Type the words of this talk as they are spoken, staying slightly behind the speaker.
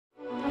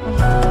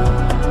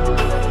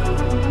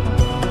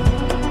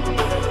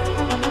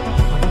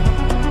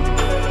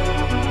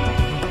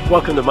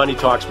Welcome to Money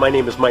Talks. My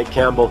name is Mike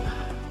Campbell.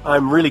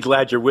 I'm really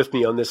glad you're with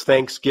me on this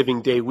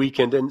Thanksgiving Day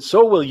weekend, and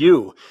so will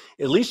you,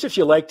 at least if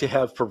you like to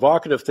have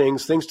provocative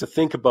things to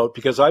think about,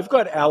 because I've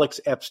got Alex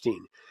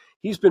Epstein.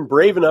 He's been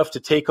brave enough to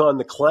take on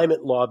the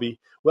climate lobby.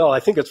 Well, I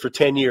think it's for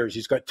 10 years.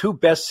 He's got 2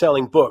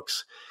 best-selling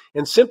books.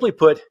 And simply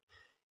put,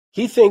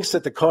 he thinks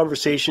that the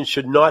conversation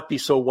should not be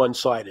so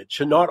one-sided,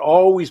 should not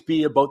always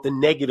be about the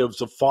negatives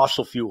of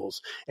fossil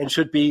fuels, and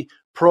should be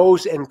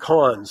pros and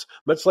cons,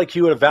 much like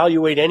you would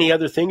evaluate any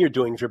other thing you're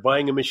doing. If you're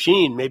buying a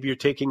machine, maybe you're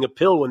taking a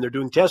pill when they're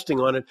doing testing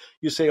on it,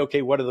 you say,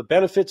 okay, what are the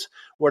benefits?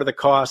 What are the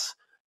costs?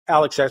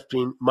 Alex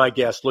Epstein, my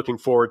guest, looking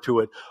forward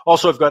to it.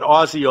 Also, I've got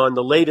Ozzy on,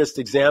 the latest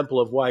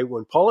example of why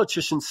when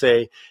politicians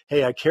say,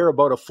 hey, I care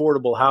about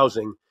affordable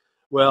housing,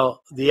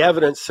 well, the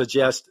evidence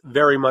suggests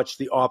very much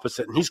the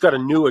opposite. And he's got a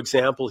new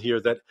example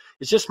here that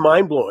is just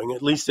mind-blowing,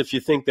 at least if you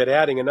think that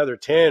adding another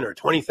 $10,000 or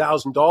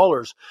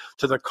 $20,000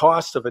 to the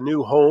cost of a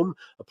new home,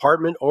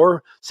 apartment,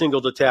 or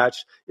single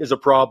detached is a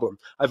problem.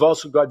 I've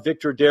also got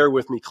Victor Adair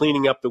with me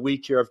cleaning up the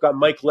week here. I've got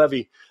Mike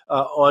Levy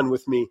on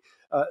with me.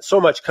 So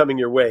much coming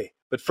your way.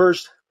 But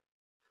first,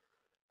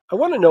 I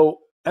want to know,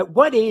 at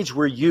what age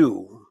were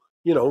you,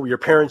 your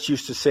parents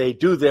used to say,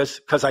 do this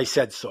because I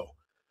said so.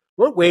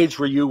 What age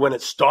were you when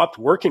it stopped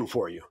working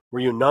for you? Were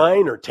you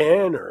 9 or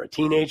 10 or a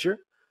teenager?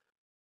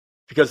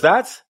 Because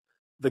that's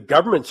the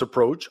government's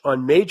approach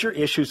on major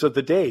issues of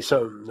the day.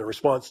 So the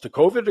response to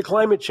COVID or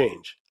climate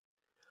change.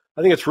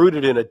 I think it's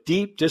rooted in a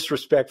deep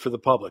disrespect for the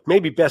public,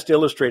 maybe best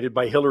illustrated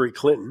by Hillary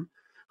Clinton,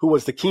 who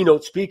was the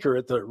keynote speaker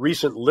at the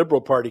recent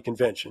Liberal Party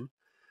convention,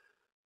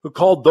 who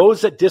called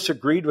those that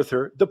disagreed with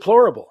her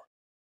deplorable.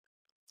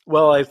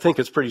 Well, I think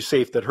it's pretty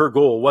safe that her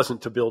goal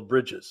wasn't to build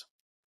bridges.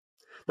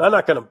 Now, I'm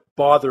not going to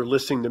bother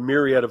listing the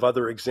myriad of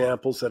other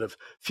examples that have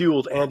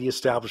fueled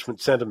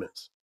anti-establishment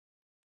sentiments.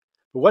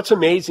 But what's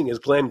amazing, as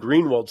Glenn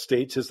Greenwald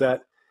states, is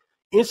that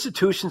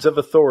institutions of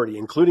authority,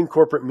 including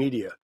corporate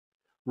media,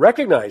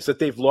 recognize that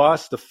they've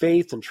lost the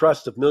faith and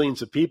trust of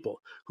millions of people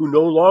who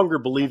no longer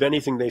believe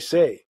anything they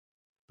say,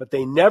 but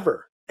they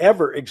never,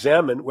 ever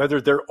examine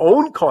whether their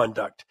own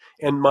conduct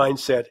and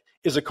mindset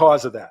is a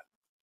cause of that.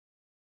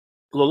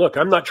 Well, look,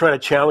 I'm not trying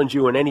to challenge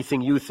you on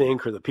anything you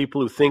think or the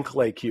people who think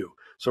like you.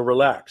 So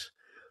relax.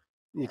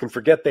 You can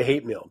forget the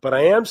hate mail. But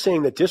I am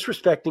saying that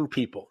disrespecting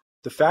people,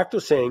 de facto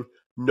saying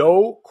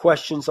no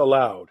questions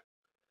allowed,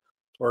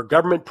 or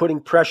government putting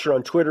pressure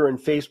on Twitter and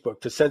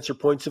Facebook to censor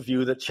points of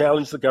view that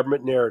challenge the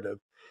government narrative,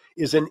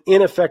 is an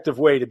ineffective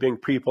way to bring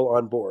people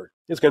on board.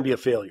 It's going to be a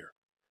failure.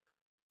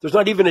 There's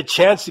not even a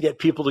chance to get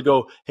people to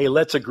go, hey,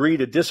 let's agree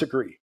to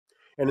disagree.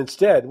 And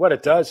instead, what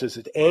it does is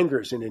it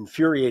angers and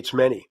infuriates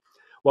many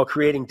while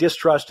creating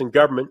distrust in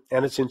government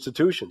and its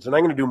institutions. And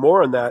I'm going to do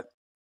more on that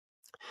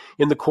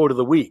in the quote of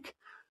the week.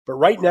 But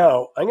right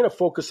now, I'm going to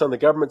focus on the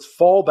government's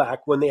fallback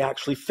when they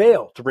actually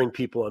fail to bring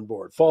people on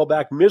board, fall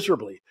back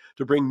miserably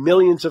to bring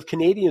millions of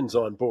Canadians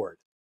on board.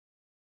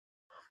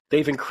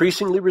 They've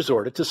increasingly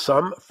resorted to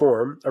some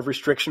form of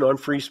restriction on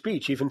free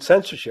speech, even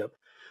censorship,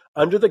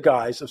 under the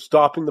guise of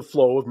stopping the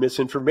flow of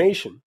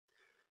misinformation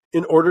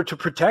in order to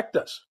protect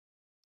us.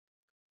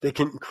 They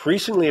can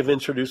increasingly have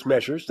introduced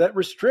measures that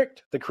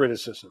restrict the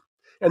criticism.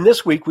 And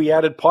this week, we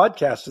added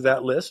podcasts to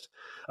that list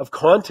of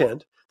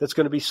content that's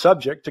going to be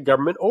subject to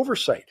government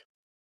oversight.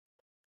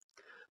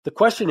 The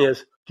question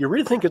is, do you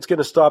really think it's going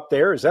to stop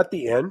there? Is that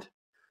the end?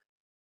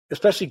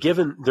 Especially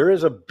given there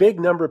is a big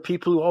number of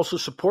people who also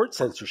support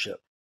censorship.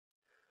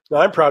 Now,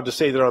 I'm proud to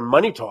say that on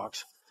Money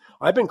Talks,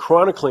 I've been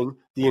chronicling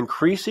the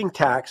increasing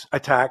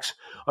attacks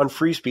on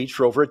free speech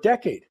for over a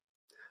decade.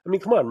 I mean,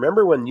 come on,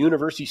 remember when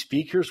university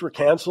speakers were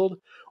canceled,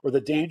 or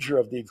the danger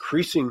of the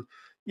increasing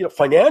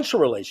financial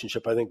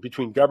relationship, I think,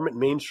 between government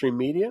and mainstream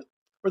media?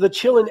 Or the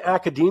chill in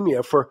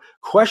academia for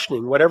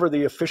questioning whatever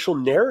the official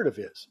narrative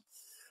is.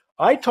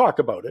 I talk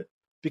about it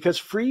because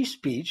free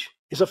speech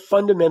is a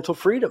fundamental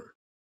freedom.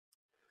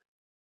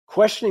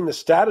 Questioning the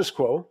status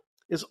quo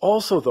is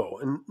also, though,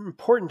 and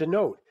important to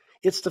note,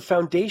 it's the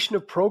foundation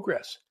of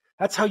progress.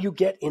 That's how you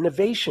get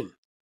innovation,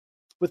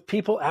 with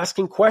people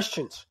asking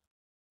questions.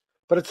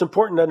 But it's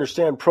important to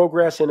understand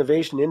progress,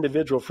 innovation,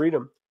 individual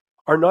freedom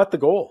are not the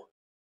goal.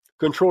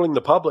 Controlling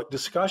the public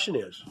discussion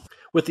is,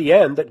 with the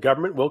end that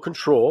government will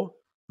control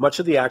much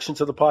of the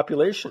actions of the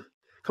population.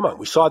 Come on,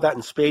 we saw that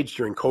in spades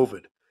during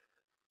COVID.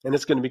 And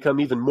it's going to become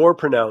even more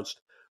pronounced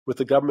with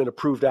the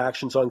government-approved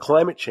actions on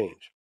climate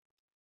change.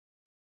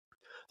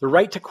 The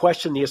right to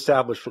question the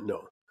establishment,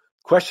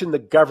 question the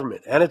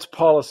government and its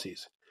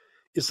policies,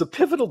 is the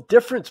pivotal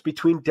difference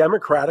between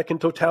democratic and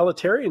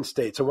totalitarian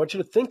states. I want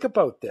you to think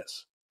about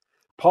this.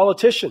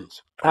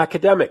 Politicians,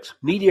 academics,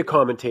 media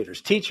commentators,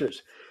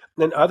 teachers,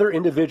 and other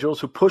individuals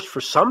who push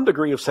for some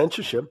degree of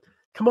censorship,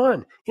 come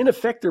on, in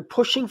effect, they're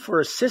pushing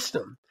for a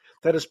system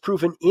that has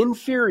proven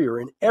inferior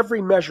in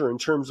every measure in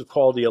terms of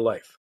quality of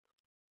life.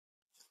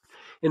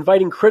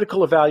 Inviting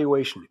critical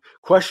evaluation,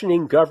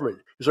 questioning government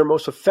is our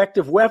most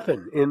effective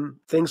weapon in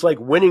things like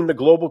winning the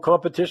global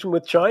competition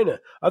with China,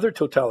 other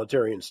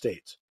totalitarian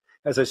states.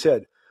 As I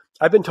said,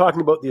 I've been talking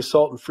about the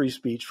assault on free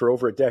speech for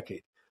over a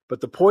decade,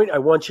 but the point I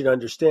want you to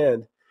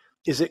understand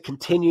is it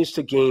continues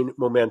to gain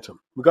momentum.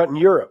 We've got in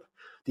Europe,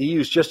 the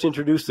EU's just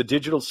introduced the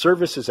Digital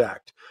Services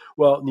Act.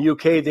 Well, in the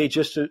UK, they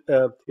just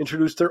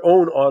introduced their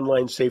own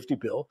online safety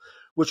bill,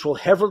 which will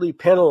heavily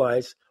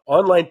penalize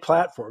online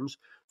platforms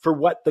for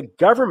what the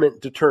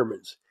government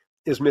determines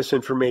is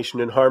misinformation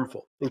and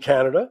harmful. In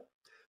Canada,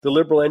 the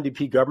Liberal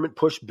NDP government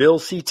pushed Bill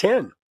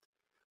C-10,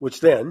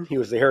 which then, he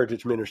was the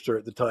Heritage Minister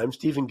at the time,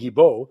 Stephen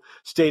Guilbeault,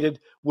 stated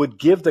would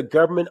give the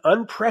government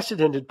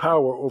unprecedented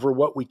power over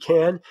what we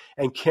can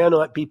and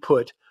cannot be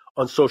put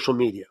on social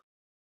media.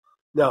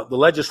 Now, the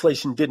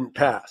legislation didn't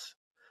pass.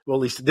 Well,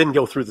 at least it didn't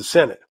go through the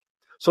Senate.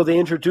 So they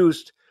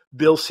introduced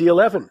Bill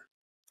C-11.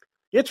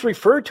 It's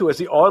referred to as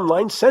the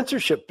Online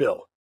Censorship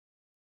Bill,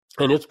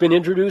 and it's been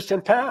introduced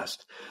and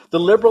passed. The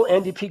Liberal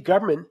NDP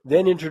government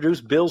then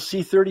introduced Bill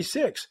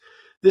C-36.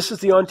 This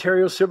is the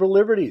Ontario Civil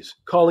Liberties,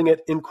 calling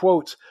it, in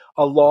quotes,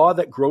 a law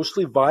that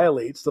grossly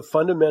violates the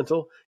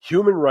fundamental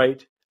human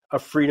right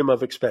of freedom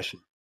of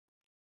expression.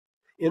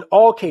 In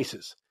all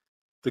cases,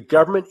 the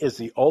government is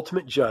the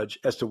ultimate judge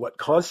as to what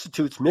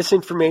constitutes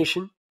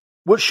misinformation,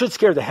 which should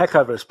scare the heck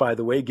out of us, by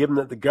the way, given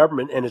that the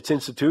government and its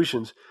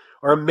institutions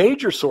are a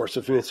major source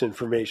of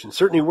misinformation.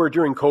 Certainly were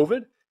during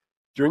COVID,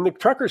 during the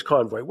truckers'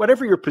 convoy.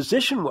 Whatever your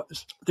position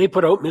was, they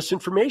put out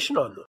misinformation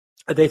on them.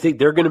 They think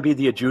they're going to be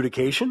the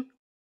adjudication.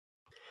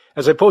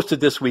 As I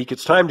posted this week,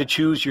 it's time to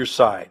choose your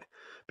side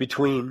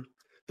between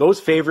those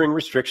favoring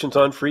restrictions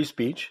on free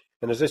speech,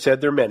 and as I said,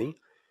 there are many,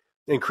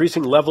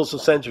 increasing levels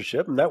of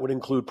censorship, and that would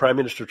include Prime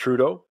Minister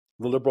Trudeau,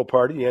 the Liberal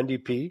Party, the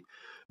NDP,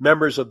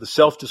 members of the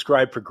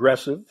self-described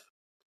progressive,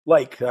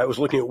 like I was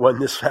looking at one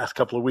this past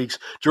couple of weeks,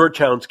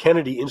 Georgetown's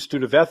Kennedy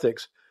Institute of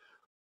Ethics,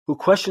 who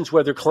questions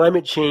whether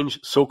climate change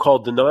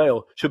so-called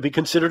denial should be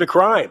considered a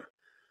crime.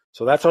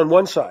 So that's on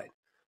one side.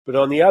 But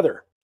on the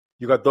other,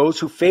 you got those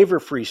who favor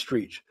free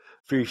speech,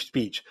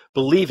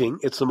 believing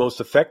it's the most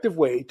effective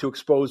way to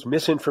expose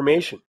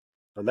misinformation.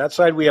 On that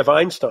side, we have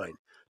Einstein,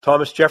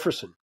 Thomas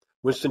Jefferson,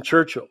 Winston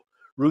Churchill,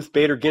 Ruth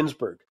Bader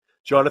Ginsburg,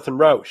 Jonathan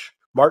Rauch,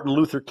 Martin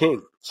Luther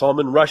King,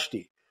 Salman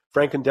Rushdie,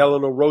 Franklin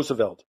Delano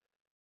Roosevelt,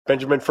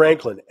 Benjamin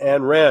Franklin,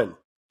 Ayn Rand,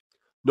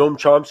 Noam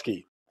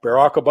Chomsky,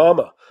 Barack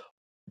Obama,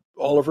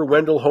 Oliver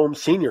Wendell Holmes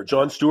Sr.,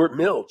 John Stuart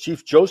Mill,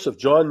 Chief Joseph,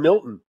 John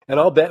Milton, and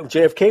I'll bet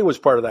JFK was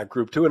part of that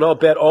group too, and I'll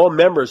bet all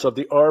members of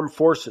the armed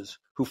forces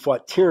who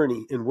fought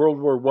tyranny in World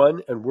War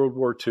I and World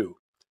War II.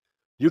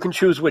 You can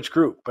choose which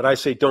group, but I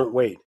say don't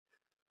wait.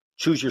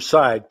 Choose your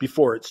side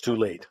before it's too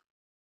late.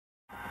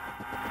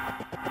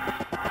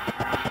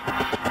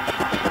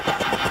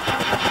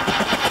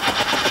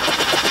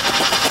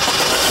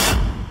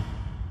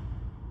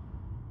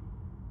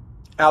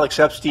 Alex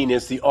Epstein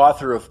is the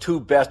author of two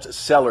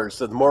bestsellers,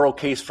 The Moral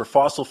Case for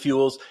Fossil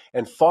Fuels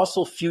and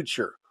Fossil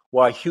Future,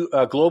 Why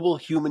Global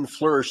Human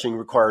Flourishing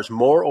Requires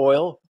More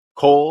Oil,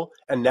 Coal,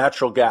 and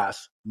Natural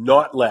Gas,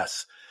 Not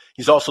Less.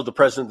 He's also the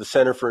president of the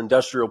Center for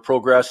Industrial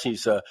Progress.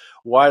 He's a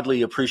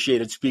widely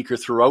appreciated speaker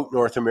throughout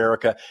North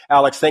America.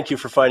 Alex, thank you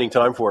for finding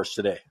time for us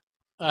today.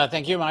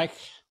 Thank you, Mike.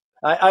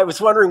 I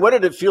was wondering, what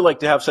did it feel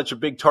like to have such a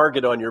big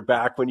target on your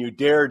back when you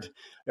dared,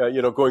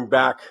 going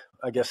back,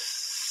 I guess,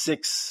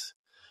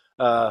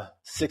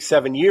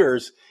 6-7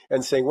 years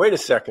and saying, wait a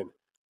second,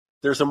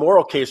 there's a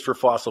moral case for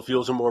fossil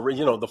fuels and more,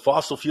 the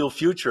fossil fuel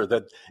future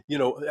that,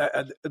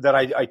 that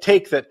I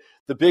take that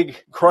the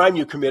big crime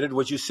you committed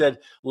was you said,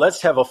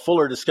 let's have a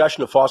fuller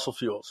discussion of fossil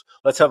fuels.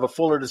 Let's have a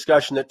fuller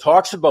discussion that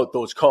talks about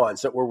those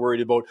cons that we're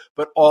worried about,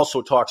 but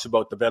also talks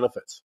about the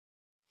benefits.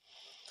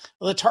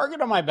 Well, the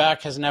target on my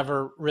back has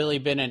never really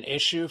been an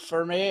issue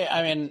for me.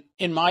 I mean,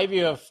 in my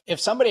view, if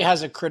somebody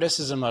has a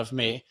criticism of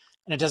me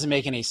and it doesn't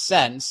make any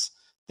sense,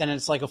 then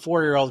it's like a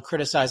 4-year-old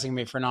criticizing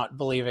me for not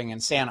believing in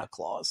Santa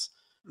Claus.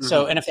 Mm-hmm.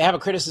 So, and if they have a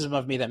criticism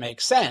of me that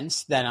makes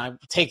sense, then I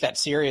take that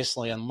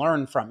seriously and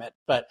learn from it.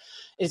 But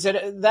is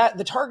it that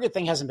the target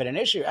thing hasn't been an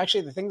issue?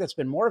 Actually, the thing that's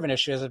been more of an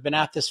issue is I've been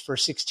at this for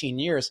 16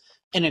 years,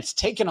 and it's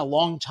taken a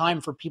long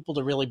time for people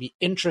to really be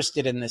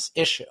interested in this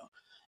issue.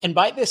 And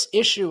by this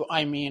issue,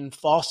 I mean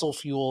fossil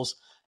fuels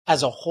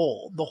as a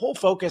whole. The whole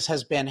focus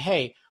has been,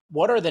 hey,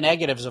 what are the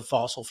negatives of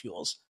fossil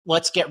fuels?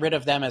 Let's get rid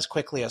of them as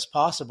quickly as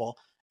possible,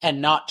 and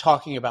not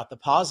talking about the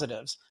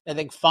positives. I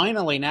think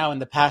finally now in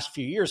the past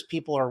few years,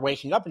 people are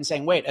waking up and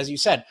saying, wait, as you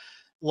said,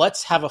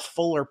 let's have a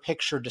fuller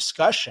picture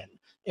discussion.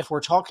 If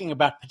we're talking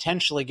about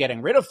potentially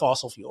getting rid of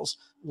fossil fuels,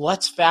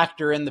 let's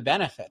factor in the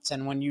benefits.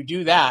 And when you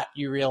do that,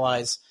 you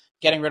realize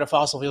getting rid of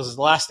fossil fuels is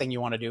the last thing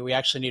you want to do. We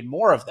actually need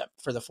more of them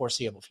for the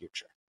foreseeable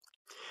future.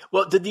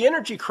 Well, did the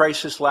energy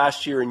crisis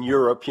last year in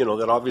Europe,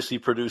 that obviously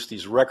produced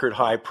these record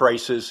high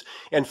prices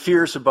and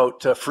fears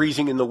about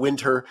freezing in the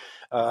winter,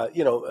 all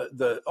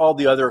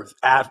the other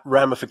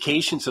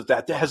ramifications of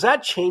that, has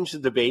that changed the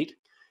debate?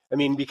 I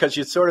mean, because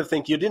you sort of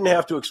think you didn't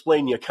have to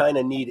explain, you kind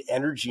of need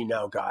energy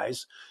now,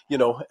 guys.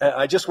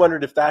 I just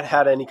wondered if that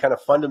had any kind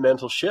of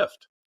fundamental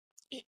shift.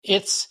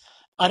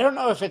 I don't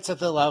know if it's at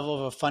the level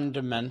of a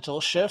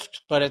fundamental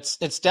shift, but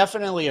it's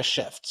definitely a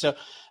shift. So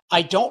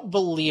I don't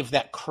believe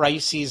that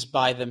crises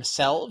by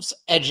themselves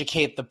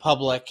educate the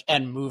public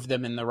and move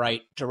them in the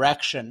right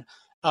direction.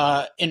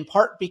 in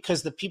part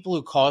because the people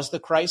who cause the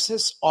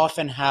crisis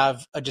often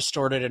have a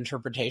distorted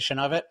interpretation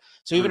of it.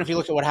 So even if you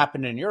look at what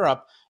happened in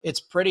Europe, it's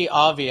pretty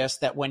obvious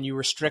that when you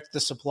restrict the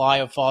supply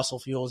of fossil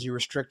fuels, you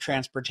restrict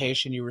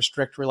transportation, you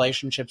restrict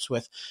relationships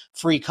with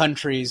free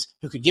countries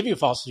who could give you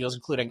fossil fuels,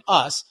 including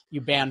us, you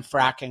ban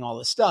fracking, all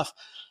this stuff.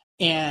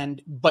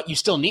 But you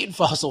still need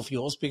fossil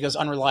fuels because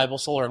unreliable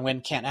solar and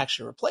wind can't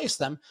actually replace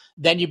them.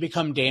 Then you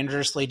become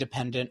dangerously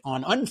dependent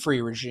on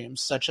unfree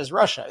regimes such as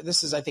Russia.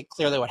 This is, I think,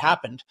 clearly what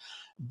happened.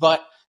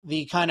 But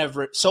the kind of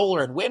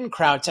solar and wind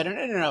crowd said,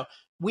 no,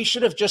 we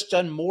should have just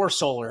done more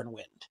solar and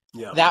wind.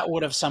 Yeah. That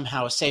would have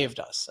somehow saved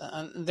us.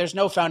 There's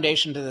no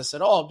foundation to this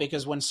at all,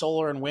 because when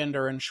solar and wind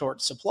are in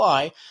short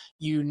supply,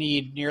 you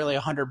need nearly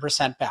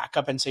 100%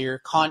 backup. And so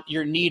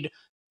you need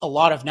a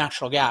lot of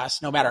natural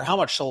gas, no matter how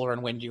much solar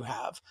and wind you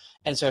have.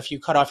 And so if you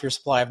cut off your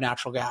supply of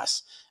natural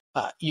gas,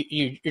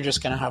 you're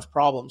just going to have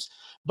problems.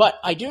 But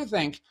I do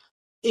think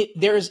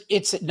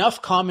it's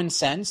enough common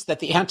sense that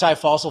the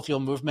anti-fossil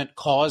fuel movement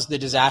caused the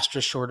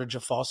disastrous shortage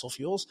of fossil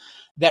fuels,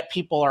 that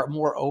people are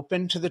more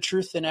open to the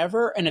truth than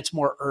ever, and it's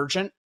more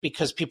urgent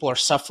because people are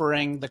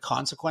suffering the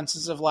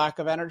consequences of lack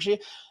of energy.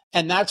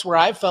 And that's where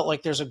I felt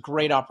like there's a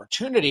great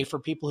opportunity for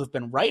people who've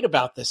been right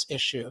about this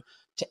issue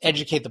to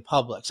educate the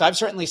public. So I've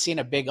certainly seen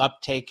a big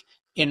uptake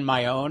in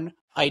my own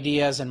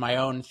ideas and my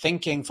own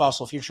thinking.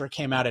 Fossil Future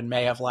came out in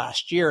May of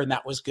last year, and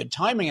that was good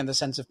timing in the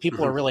sense of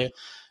people are really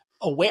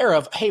aware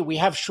of, hey, we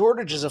have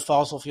shortages of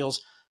fossil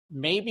fuels.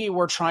 Maybe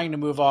we're trying to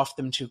move off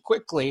them too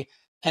quickly.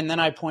 And then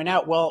I point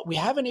out, well, we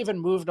haven't even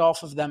moved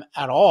off of them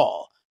at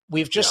all.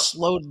 We've just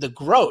slowed the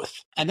growth,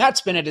 and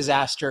that's been a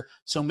disaster.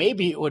 So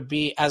maybe it would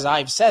be, as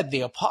I've said,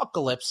 the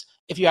apocalypse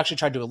if you actually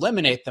tried to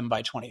eliminate them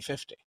by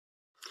 2050.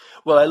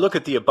 Well, I look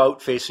at the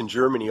about face in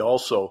Germany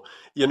also.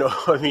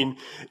 I mean,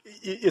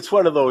 it's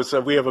one of those,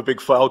 we have a big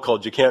file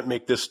called "You Can't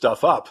Make This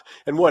Stuff Up."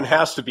 And one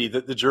has to be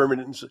that the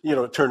Germans,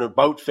 turn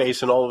about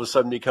face and all of a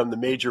sudden become the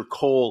major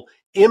coal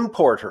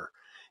importer.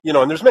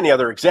 And there's many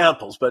other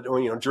examples, but,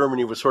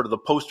 Germany was sort of the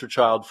poster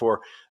child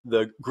for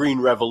the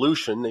Green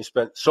Revolution. They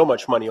spent so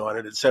much money on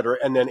it, et cetera,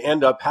 and then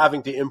end up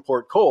having to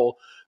import coal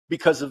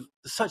because of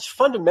such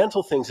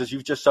fundamental things as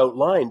you've just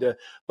outlined.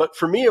 But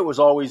for me, it was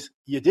always,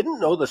 you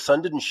didn't know the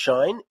sun didn't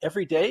shine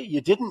every day.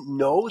 You didn't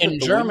know that in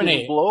the Germany, wind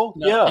didn't blow.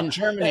 No, in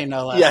Germany,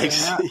 no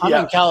less. Yeah, I'm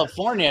in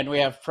California and we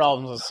have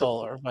problems with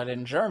solar, but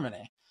in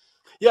Germany.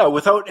 Yeah,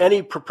 without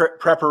any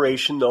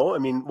preparation, though. I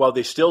mean, while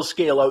they still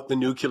scale out the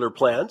nuclear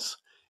plants,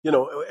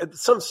 at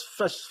some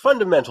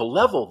fundamental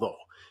level, though.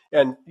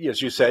 And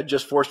as you said,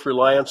 just forced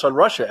reliance on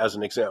Russia as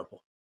an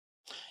example.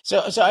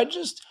 So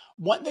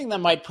one thing that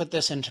might put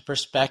this into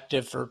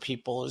perspective for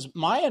people is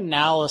my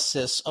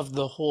analysis of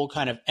the whole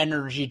kind of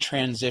energy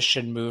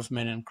transition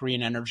movement and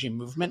green energy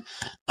movement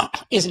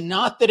is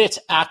not that it's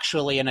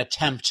actually an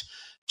attempt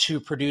to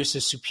produce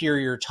a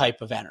superior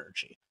type of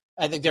energy.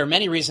 I think there are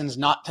many reasons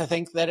not to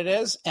think that it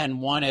is.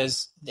 And one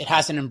is it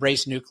hasn't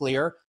embraced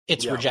nuclear.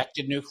 It's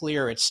rejected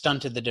nuclear. It's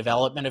stunted the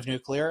development of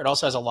nuclear. It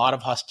also has a lot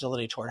of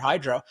hostility toward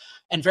hydro.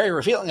 And very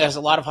revealing, it has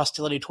a lot of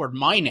hostility toward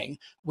mining,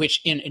 which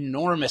in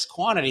enormous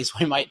quantities,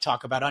 we might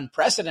talk about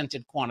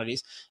unprecedented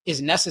quantities,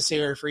 is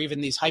necessary for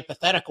even these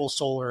hypothetical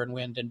solar and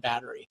wind and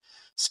battery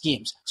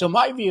schemes. So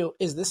my view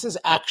is this is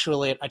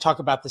actually, I talk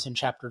about this in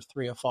chapter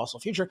 3 of Fossil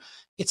Future,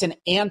 it's an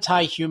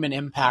anti-human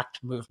impact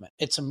movement.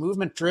 It's a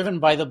movement driven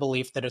by the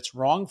belief that it's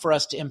wrong for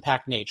us to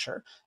impact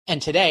nature. And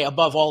today,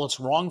 above all, it's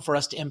wrong for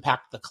us to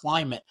impact the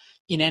climate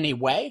in any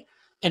way.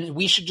 And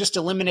we should just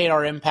eliminate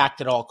our impact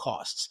at all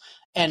costs.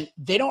 And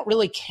they don't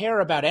really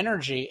care about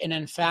energy. And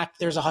in fact,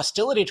 there's a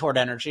hostility toward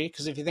energy,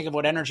 because if you think of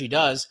what energy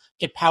does,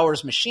 it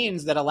powers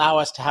machines that allow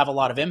us to have a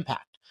lot of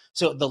impact.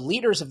 So the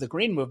leaders of the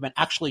green movement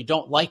actually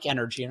don't like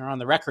energy and are on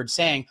the record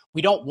saying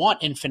we don't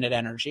want infinite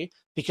energy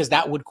because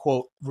that would,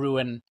 quote,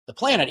 ruin the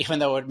planet, even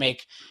though it would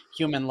make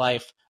human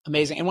life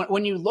amazing. And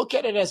when you look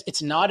at it as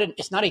it's not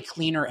a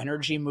cleaner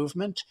energy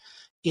movement,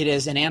 it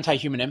is an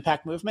anti-human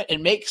impact movement. It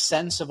makes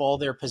sense of all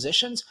their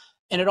positions,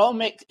 and it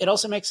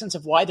also makes sense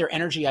of why their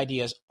energy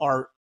ideas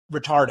are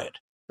retarded,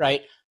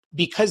 right?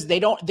 Because they're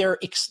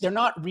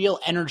not real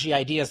energy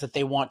ideas that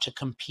they want to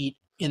compete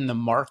in the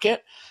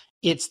market.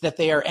 It's that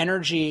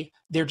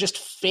they're just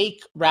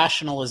fake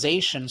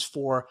rationalizations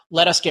for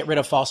let us get rid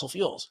of fossil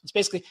fuels. It's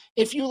basically,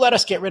 if you let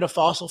us get rid of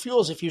fossil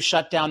fuels, if you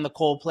shut down the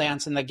coal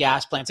plants and the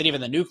gas plants and even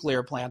the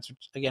nuclear plants,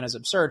 which again is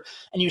absurd,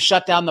 and you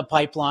shut down the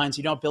pipelines,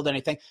 you don't build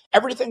anything,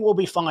 everything will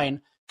be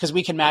fine because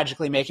we can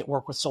magically make it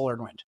work with solar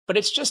and wind. But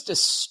it's just a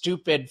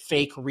stupid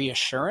fake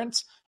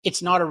reassurance.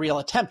 It's not a real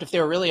attempt. If they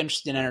were really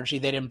interested in energy,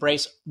 they'd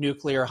embrace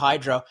nuclear,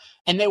 hydro,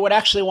 and they would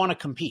actually want to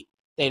compete.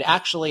 They'd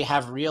actually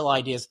have real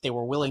ideas that they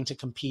were willing to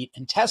compete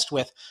and test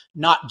with,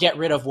 not get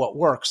rid of what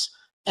works,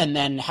 and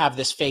then have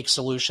this fake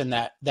solution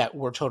that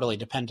we're totally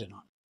dependent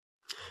on.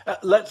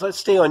 Let's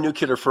stay on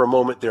nuclear for a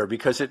moment there,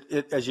 because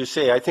as you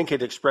say, I think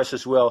it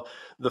expresses well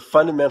the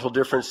fundamental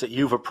difference that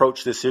you've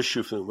approached this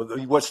issue from.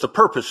 What's the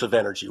purpose of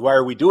energy? Why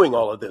are we doing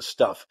all of this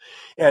stuff?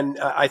 And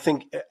I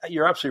think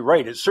you're absolutely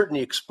right. It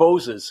certainly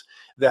exposes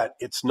that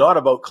it's not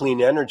about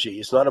clean energy.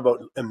 It's not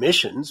about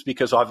emissions,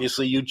 because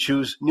obviously you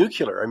choose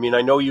nuclear. I mean,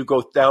 I know you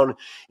go down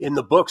in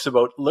the books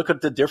about, look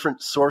at the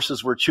different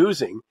sources we're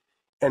choosing.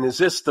 And is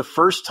this the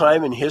first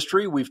time in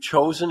history we've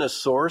chosen a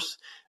source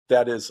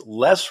that is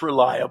less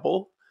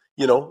reliable,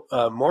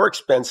 more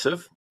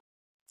expensive,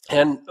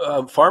 and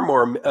far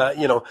more,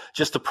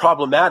 just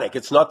problematic?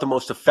 It's not the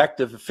most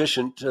effective,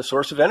 efficient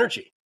source of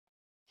energy.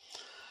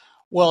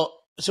 Well,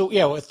 so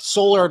yeah, with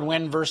solar and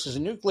wind versus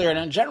nuclear, and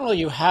in general,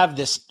 you have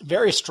this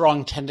very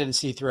strong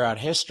tendency throughout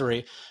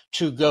history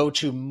to go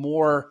to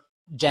more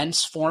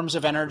dense forms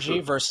of energy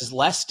versus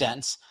less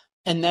dense,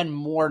 and then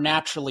more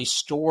naturally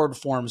stored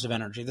forms of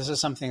energy. This is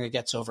something that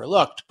gets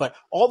overlooked, but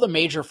all the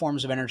major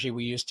forms of energy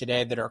we use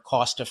today that are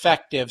cost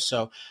effective,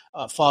 so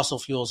fossil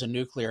fuels and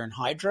nuclear and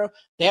hydro,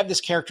 they have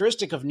this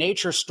characteristic of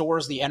nature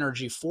stores the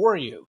energy for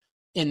you,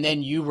 and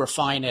then you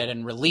refine it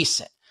and release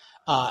it.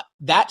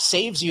 That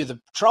saves you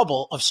the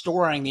trouble of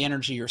storing the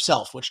energy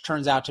yourself, which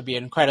turns out to be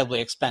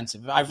incredibly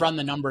expensive. I've run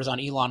the numbers on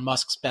Elon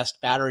Musk's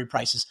best battery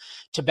prices.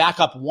 To back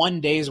up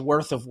 1 day's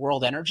worth of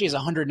world energy is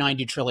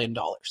 $190 trillion.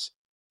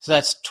 So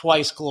that's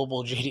twice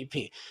global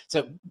GDP.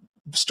 So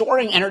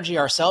storing energy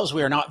ourselves,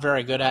 we are not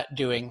very good at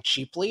doing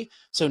cheaply.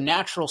 So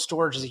natural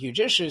storage is a huge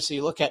issue. So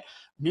you look at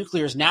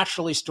nuclear is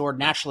naturally stored,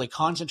 naturally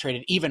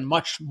concentrated, even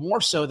much more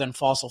so than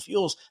fossil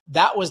fuels.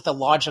 That was the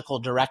logical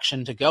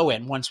direction to go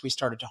in once we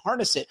started to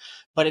harness it.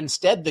 But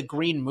instead, the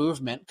green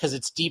movement, because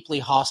it's deeply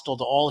hostile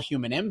to all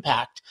human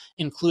impact,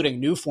 including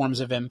new forms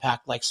of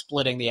impact like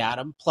splitting the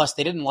atom, plus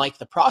they didn't like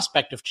the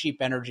prospect of cheap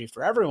energy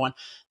for everyone,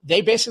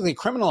 they basically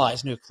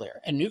criminalized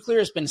nuclear. And nuclear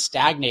has been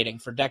stagnating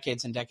for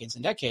decades and decades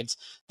and decades.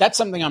 That's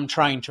something I'm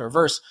trying to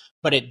reverse.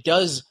 But it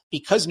does,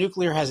 because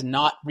nuclear has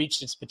not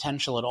reached its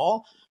potential at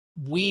all,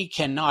 we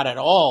cannot at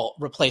all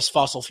replace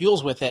fossil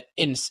fuels with it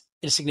in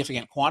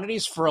significant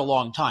quantities for a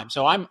long time.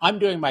 So I'm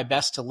doing my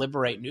best to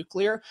liberate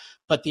nuclear,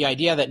 but the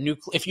idea that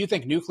if you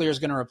think nuclear is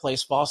going to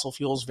replace fossil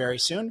fuels very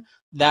soon,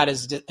 that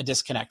is a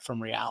disconnect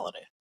from reality.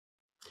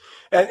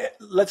 And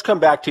let's come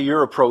back to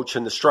your approach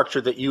and the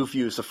structure that you've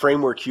used, the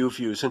framework you've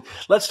used. And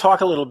let's talk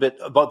a little bit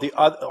about the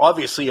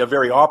obviously a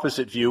very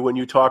opposite view when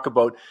you talk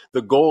about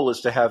the goal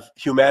is to have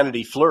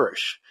humanity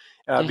flourish.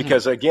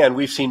 Because again,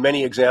 we've seen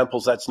many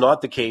examples that's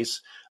not the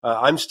case.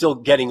 I'm still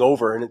getting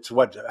over, and it's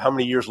how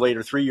many years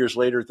later, 3 years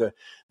later,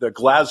 the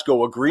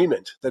Glasgow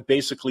Agreement that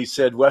basically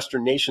said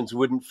Western nations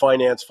wouldn't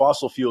finance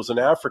fossil fuels in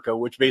Africa,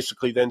 which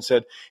basically then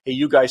said, hey,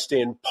 you guys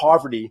stay in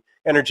poverty.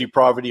 Energy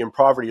poverty and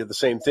poverty are the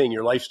same thing,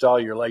 your lifestyle,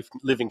 your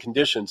living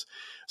conditions.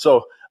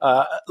 So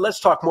let's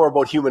talk more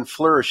about human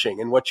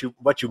flourishing and what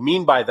you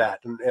mean by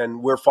that,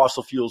 and where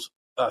fossil fuels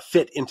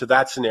fit into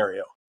that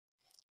scenario.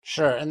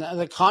 Sure. And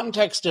the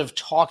context of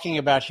talking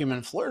about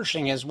human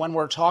flourishing is when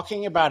we're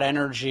talking about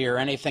energy or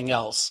anything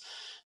else,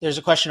 there's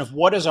a question of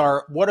what is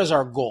our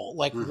goal?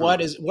 Like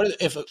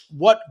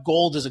what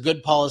goal does a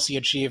good policy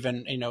achieve,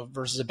 and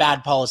versus a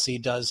bad policy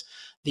does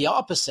the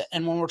opposite.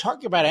 And when we're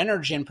talking about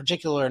energy, in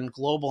particular in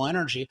global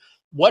energy,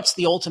 what's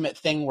the ultimate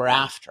thing we're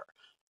after?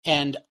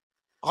 And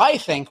I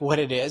think what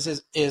it is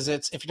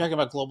it's, if you're talking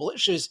about global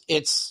issues,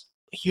 it's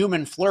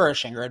human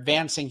flourishing or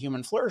advancing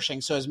human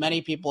flourishing. So as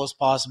many people as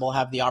possible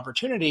have the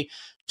opportunity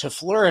to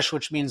flourish,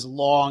 which means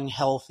long,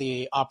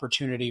 healthy,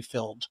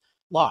 opportunity-filled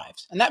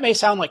lives. And that may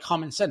sound like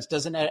common sense.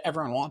 Doesn't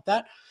everyone want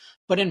that?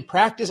 But in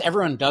practice,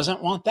 everyone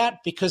doesn't want that,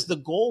 because the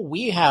goal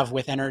we have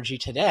with energy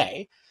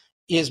today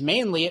is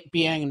mainly it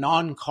being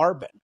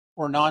non-carbon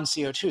or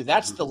non-CO2.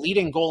 That's the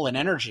leading goal in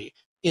energy,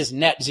 is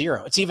net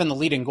zero. It's even the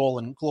leading goal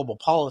in global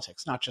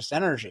politics, not just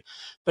energy.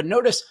 But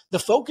notice the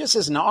focus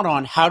is not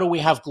on how do we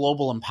have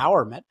global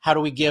empowerment? How do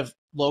we give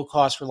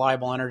low-cost,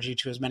 reliable energy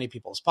to as many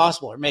people as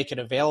possible or make it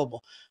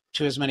available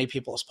to as many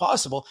people as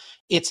possible?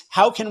 It's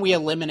how can we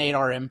eliminate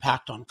our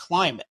impact on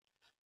climate?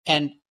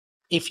 And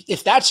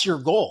if that's your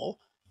goal,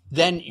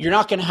 then you're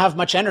not going to have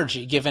much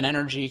energy given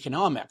energy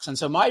economics. And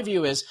so my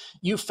view is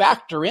you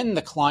factor in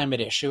the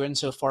climate issue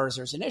insofar as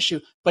there's an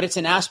issue, but it's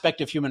an aspect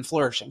of human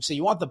flourishing. So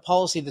you want the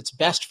policy that's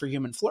best for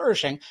human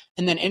flourishing.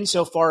 And then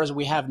insofar as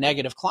we have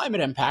negative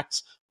climate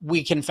impacts,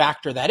 we can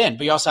factor that in.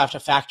 But you also have to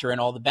factor in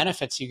all the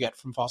benefits you get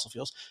from fossil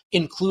fuels,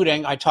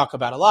 including, I talk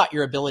about a lot,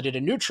 your ability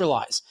to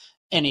neutralize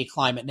any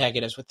climate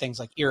negatives with things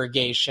like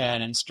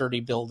irrigation and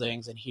sturdy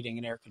buildings and heating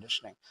and air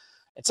conditioning,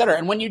 et cetera.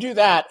 And when you do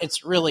that,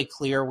 it's really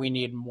clear we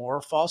need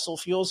more fossil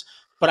fuels.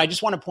 But I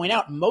just want to point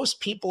out, most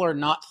people are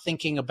not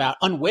thinking about,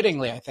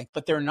 unwittingly, I think,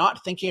 but they're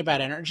not thinking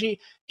about energy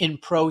in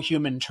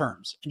pro-human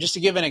terms. And just to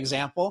give an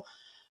example,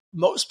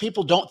 most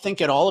people don't think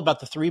at all about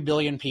the 3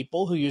 billion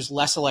people who use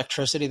less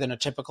electricity than a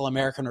typical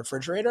American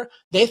refrigerator.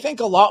 They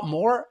think a lot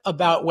more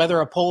about whether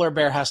a polar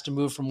bear has to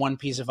move from one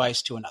piece of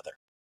ice to another.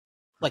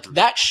 Like,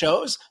 that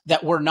shows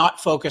that we're not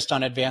focused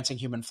on advancing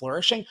human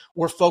flourishing.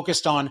 We're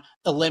focused on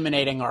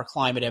eliminating our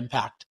climate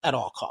impact at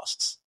all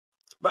costs.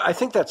 But I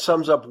think that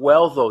sums up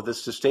well, though,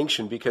 this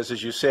distinction, because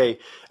as you say,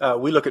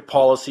 we look at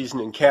policies,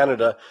 and in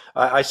Canada,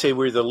 I say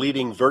we're the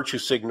leading virtue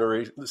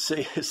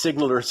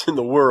signalers in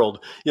the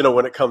world,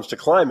 when it comes to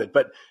climate.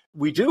 But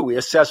we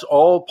assess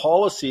all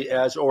policy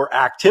or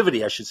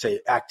activity, I should say,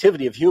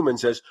 activity of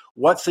humans as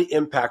what's the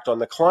impact on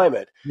the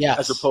climate, yes,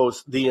 as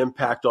opposed to the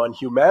impact on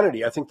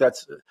humanity. I think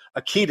that's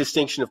a key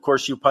distinction, of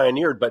course, you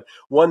pioneered, but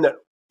one that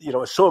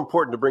is so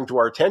important to bring to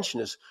our attention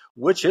is,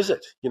 which is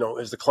it?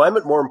 Is the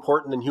climate more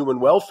important than human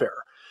welfare?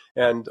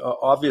 And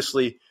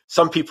obviously,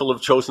 some people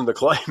have chosen the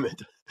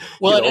climate.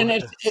 Well,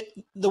 and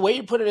the way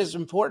you put it is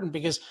important,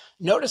 because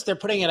notice they're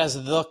putting it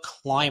as the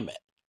climate.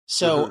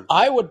 So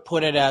I would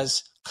put it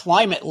as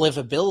climate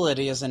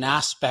livability as an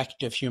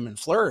aspect of human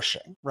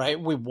flourishing, right?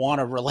 We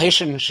want a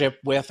relationship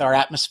with our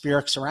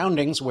atmospheric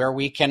surroundings where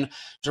we can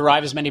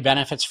derive as many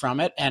benefits from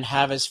it and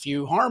have as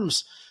few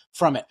harms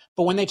from it.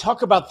 But when they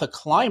talk about the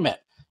climate,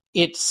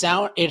 it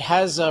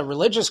has a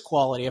religious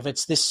quality of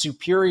it's this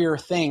superior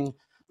thing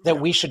that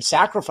we should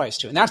sacrifice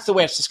to. And that's the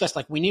way it's discussed.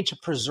 Like, we need to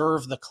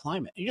preserve the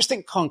climate. You just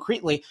think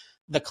concretely,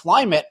 the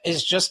climate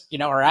is just,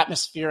 our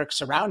atmospheric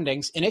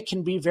surroundings, and it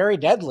can be very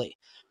deadly.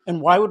 And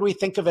why would we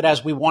think of it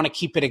as we want to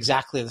keep it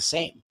exactly the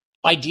same?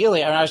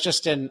 Ideally,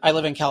 I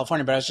live in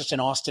California, but I was just in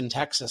Austin,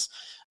 Texas,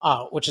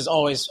 which is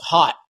always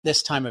hot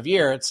this time of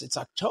year. It's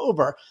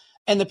October.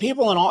 And the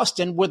people in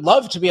Austin would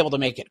love to be able to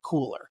make it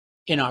cooler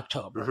in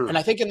October. And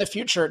I think in the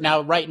future,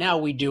 right now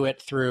we do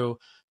it through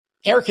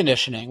air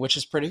conditioning, which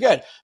is pretty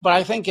good. But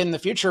I think in the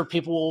future,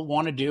 people will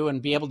want to do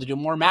and be able to do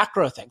more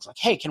macro things like,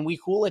 hey, can we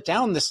cool it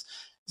down?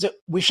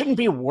 We shouldn't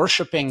be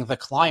worshiping the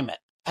climate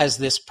as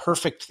this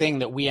perfect thing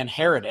that we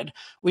inherited.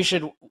 We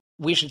should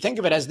think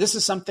of it as, this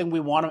is something we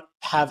want to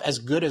have as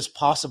good as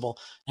possible,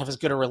 have as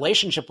good a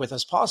relationship with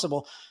as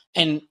possible.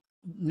 And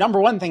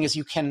number one thing is,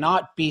 you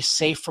cannot be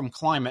safe from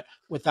climate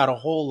without a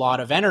whole lot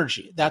of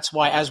energy. That's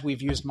why, as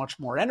we've used much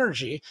more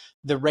energy,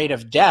 the rate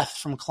of death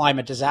from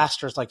climate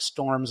disasters like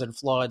storms and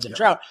floods and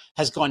drought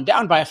has gone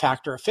down by a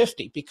factor of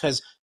 50,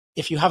 because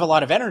if you have a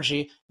lot of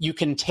energy, you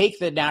can take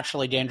the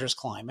naturally dangerous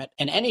climate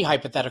and any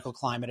hypothetical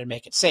climate and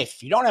make it safe.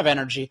 If you don't have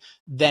energy,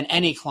 then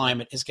any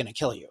climate is going to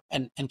kill you.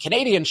 And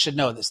Canadians should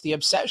know this. The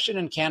obsession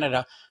in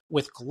Canada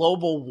with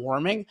global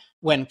warming,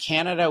 when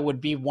Canada would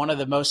be one of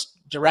the most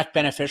direct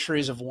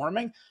beneficiaries of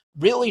warming,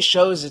 really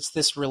shows it's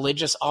this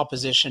religious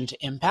opposition to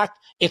impact.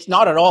 It's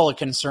not at all a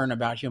concern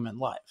about human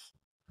life.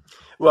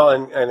 Well,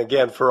 and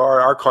again, for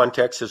our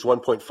context, is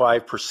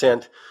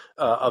 1.5%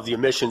 of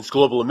the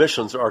global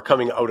emissions are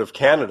coming out of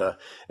Canada.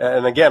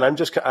 And again,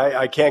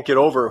 I can't get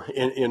over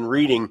in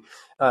reading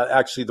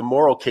actually the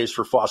moral case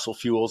for fossil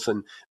fuels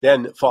and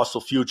then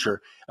fossil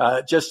future.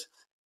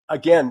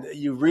 Again,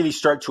 you really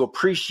start to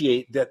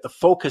appreciate that the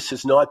focus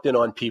has not been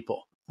on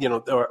people,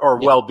 or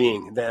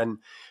well-being. Then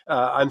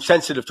I'm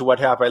sensitive to what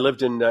happened. I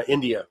lived in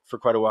India for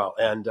quite a while,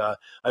 and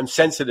I'm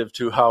sensitive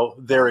to how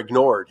they're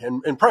ignored.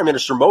 And Prime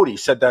Minister Modi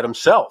said that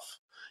himself.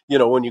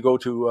 When you go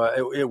to,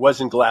 it was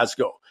in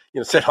Glasgow,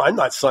 said, I'm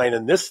not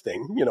signing this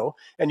thing,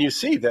 and you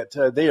see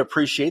that they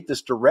appreciate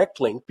this direct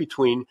link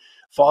between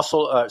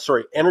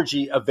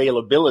energy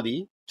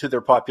availability to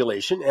their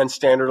population and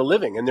standard of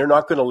living. And they're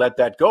not going to let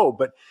that go.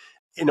 But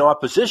in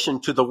opposition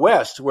to the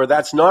West, where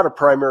that's not a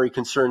primary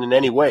concern in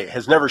any way,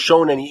 has never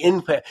shown any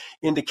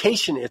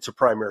indication it's a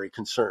primary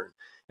concern.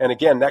 And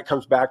again, that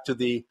comes back to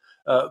the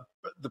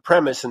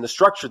premise and the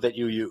structure that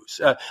you use.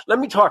 Let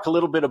me talk a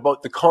little bit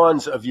about the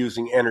cons of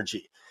using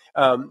energy.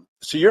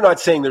 So you're not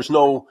saying there's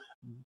no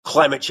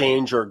climate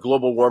change or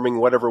global warming,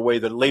 whatever way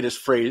the latest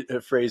phrase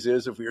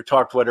is. If we were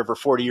talked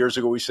 40 years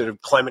ago, we said of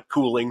climate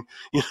cooling,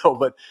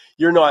 but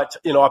you're not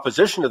in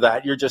opposition to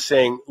that. You're just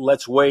saying,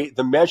 let's weigh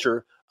the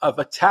measure of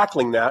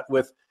tackling that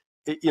with,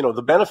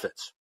 the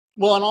benefits.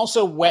 Well, and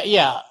also,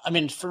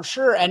 for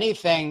sure,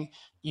 anything,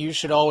 you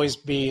should always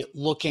be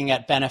looking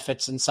at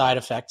benefits and side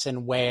effects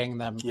and weighing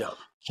them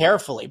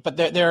carefully. But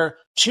there are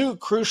two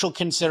crucial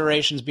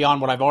considerations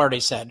beyond what I've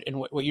already said and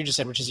what you just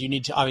said, which is you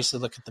need to obviously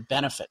look at the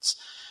benefits.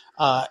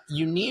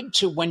 You need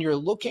to, when you're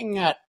looking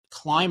at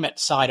climate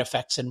side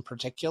effects in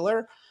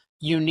particular,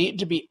 you need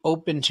to be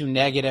open to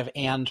negative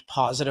and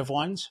positive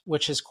ones,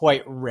 which is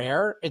quite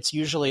rare. It's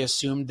usually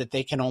assumed that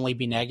they can only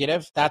be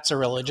negative. That's a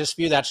religious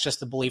view. That's just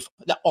the belief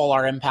that all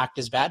our impact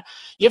is bad.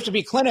 You have to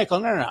be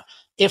clinical. No.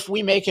 If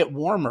we make it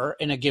warmer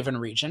in a given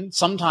region,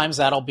 sometimes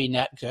that'll be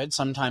net good.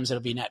 Sometimes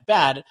it'll be net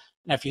bad.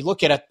 And if you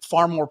look at it,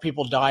 far more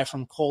people die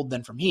from cold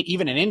than from heat.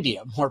 Even in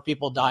India, more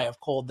people die of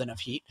cold than of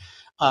heat.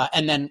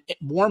 And then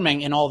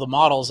warming in all the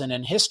models and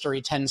in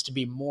history tends to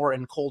be more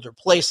in colder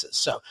places.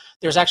 So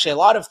there's actually a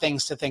lot of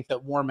things to think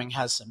that warming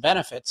has some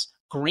benefits.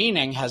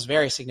 Greening has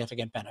very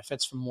significant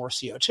benefits from more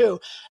CO2.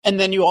 And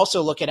then you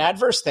also look at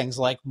adverse things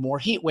like more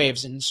heat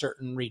waves in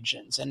certain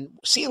regions and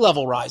sea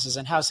level rises,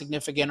 and how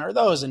significant are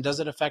those, and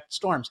does it affect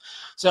storms?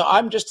 So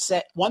I'm just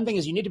saying, one thing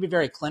is you need to be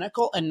very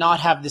clinical and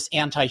not have this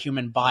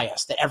anti-human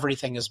bias that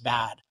everything is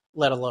bad,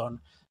 let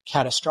alone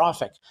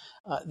catastrophic.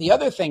 The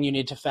other thing you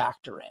need to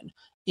factor in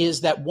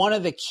is that one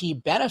of the key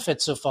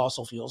benefits of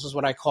fossil fuels is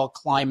what I call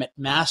climate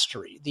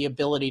mastery, the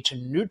ability to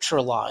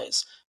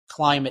neutralize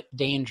climate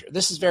danger.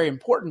 This is very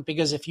important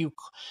because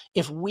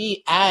if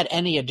we add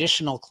any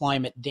additional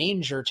climate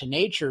danger to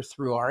nature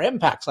through our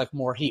impacts, like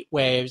more heat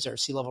waves or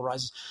sea level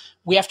rises,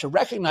 we have to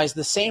recognize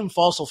the same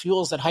fossil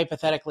fuels that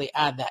hypothetically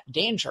add that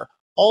danger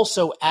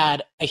also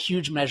add a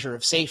huge measure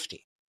of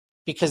safety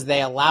because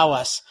they allow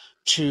us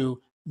to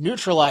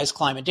neutralize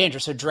climate danger.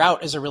 So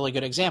drought is a really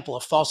good example.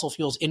 If fossil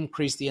fuels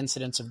increase the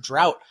incidence of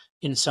drought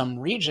in some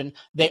region,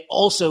 they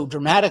also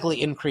dramatically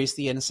increase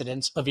the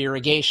incidence of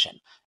irrigation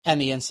and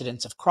the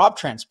incidence of crop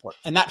transport.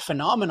 And that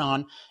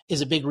phenomenon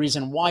is a big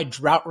reason why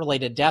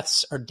drought-related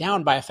deaths are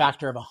down by a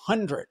factor of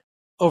 100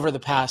 over the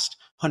past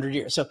 100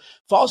 years. So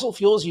fossil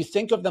fuels, you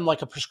think of them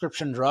like a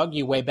prescription drug,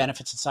 you weigh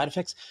benefits and side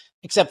effects,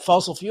 except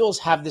fossil fuels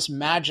have this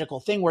magical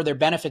thing where their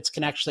benefits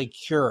can actually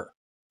cure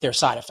their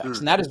side effects.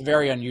 And that is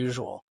very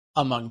unusual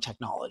among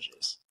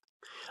technologies.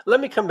 Let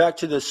me come back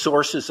to the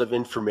sources of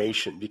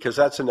information, because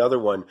that's another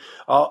one.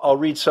 I'll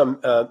read some.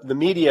 The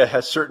media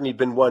has certainly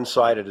been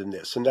one-sided in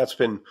this, and that's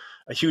been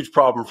a huge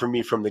problem for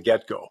me from the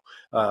get-go,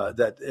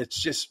 that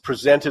it's just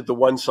presented the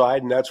one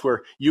side, and that's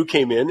where you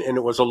came in, and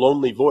it was a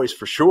lonely voice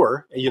for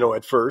sure,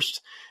 at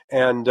first.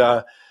 And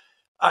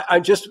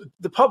I'm just,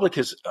 the public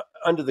is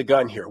under the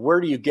gun here.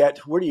 Where do you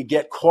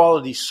get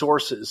quality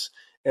sources?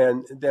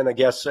 And then I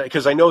guess,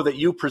 because I know that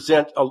you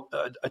present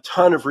a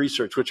ton of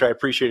research, which I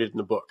appreciated in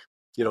the book.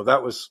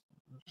 That was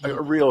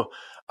a real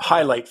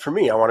highlight for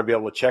me. I want to be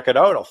able to check it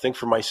out. I'll think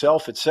for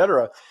myself, et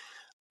cetera.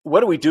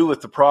 What do we do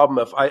with the problem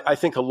of, I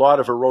think, a lot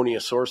of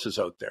erroneous sources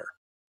out there?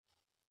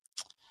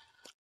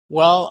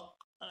 Well,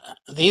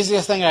 the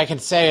easiest thing I can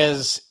say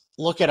is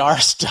look at our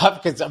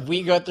stuff, because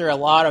we go through a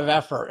lot of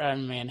effort. I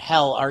mean,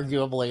 hell,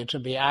 arguably, to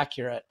be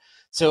accurate.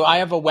 So I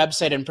have a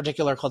website in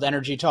particular called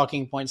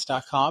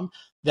energytalkingpoints.com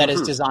that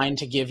is designed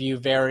to give you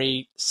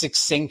very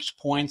succinct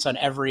points on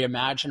every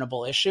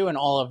imaginable issue. And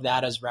all of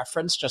that is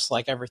referenced, just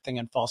like everything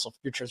in Fossil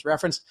Future is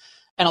referenced.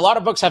 And a lot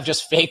of books have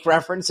just fake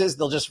references.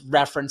 They'll just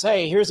reference,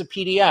 hey, here's a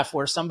PDF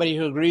where somebody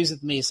who agrees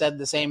with me said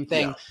the same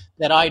thing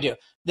that I do.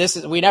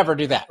 We never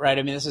do that, right?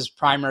 I mean, this is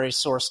primary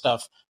source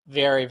stuff,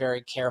 very,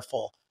 very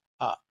careful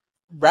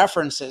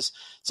references.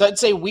 So I'd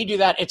say we do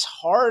that. It's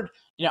hard.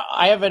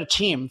 I have a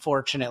team,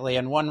 fortunately,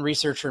 and one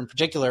researcher in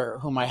particular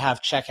whom I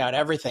have check out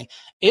everything.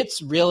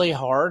 It's really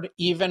hard,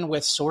 even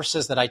with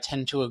sources that I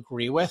tend to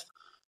agree with,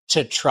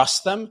 to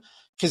trust them,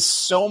 because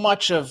so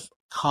much of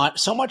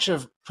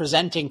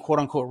presenting quote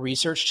unquote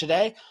research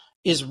today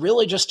is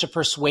really just to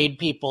persuade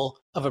people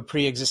of a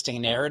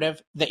pre-existing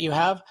narrative that you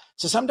have.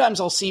 So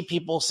sometimes I'll see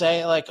people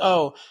say like,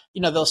 they'll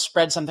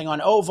spread something on,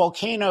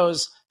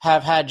 volcanoes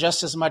have had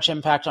just as much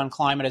impact on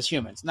climate as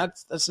humans. And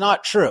that's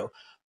not true.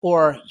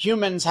 Or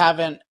humans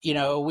haven't,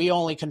 we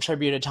only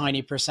contribute a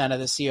tiny percent of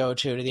the CO2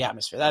 to the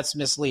atmosphere. That's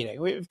misleading.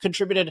 We've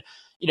contributed,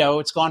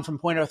 it's gone from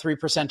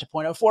 0.03% to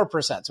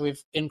 0.04%. So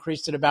we've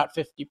increased it about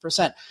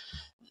 50%.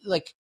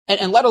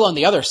 And let alone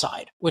the other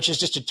side, which is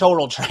just a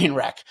total train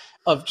wreck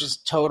of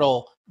just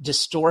total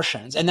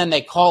distortions. And then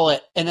they call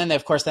it, and then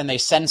they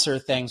censor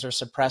things or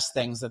suppress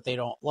things that they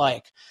don't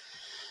like.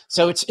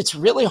 So it's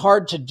really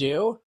hard to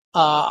do.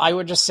 I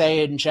would just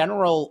say in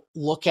general,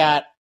 look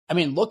at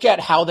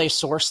how they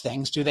source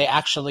things. Do they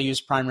actually use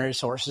primary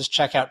sources?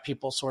 Check out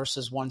people's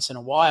sources once in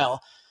a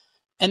while.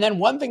 And then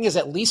one thing is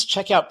at least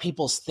check out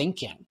people's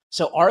thinking.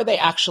 So are they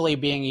actually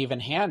being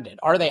even-handed?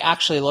 Are they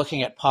actually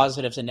looking at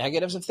positives and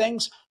negatives of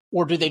things?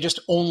 Or do they just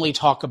only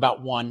talk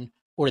about one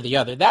or the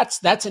other?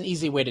 That's an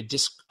easy way to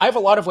I have a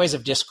lot of ways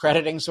of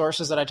discrediting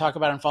sources that I talk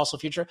about in Fossil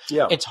Future.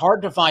 Yeah. It's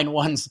hard to find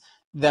ones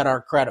that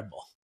are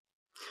credible.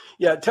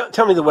 Yeah,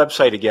 tell me the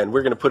website again.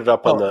 We're going to put it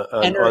up on the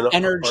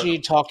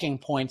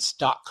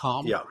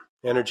energytalkingpoints.com. Yeah,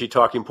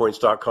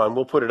 energytalkingpoints.com.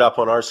 We'll put it up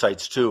on our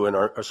sites too and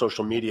our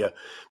social media,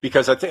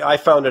 because I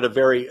found it a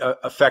very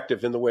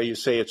effective in the way you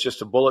say it's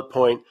just a bullet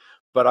point.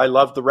 But I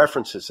love the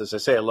references. As I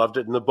say, I loved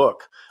it in the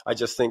book. I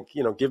just think,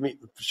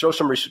 show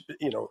some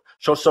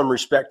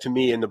respect to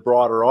me and the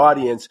broader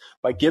audience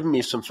by giving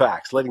me some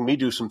facts, letting me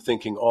do some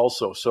thinking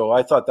also. So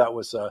I thought that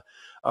was a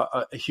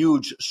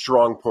huge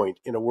strong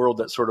point in a world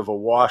that's sort of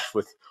awash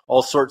with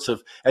all sorts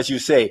of, as you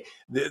say,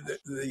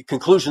 the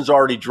conclusion's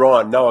already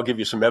drawn. Now I'll give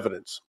you some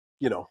evidence,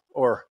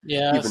 or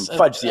even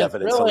fudge the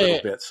evidence a little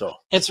bit. So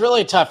it's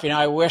really tough.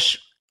 I wish.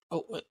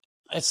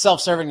 It's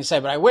self-serving to say,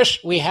 but I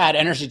wish we had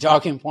energy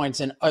talking points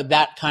and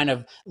that kind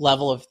of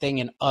level of thing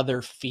in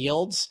other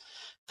fields,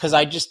 because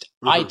I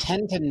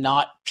tend to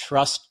not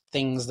trust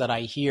things that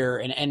I hear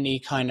in any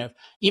kind of,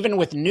 even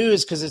with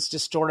news, because it's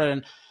distorted.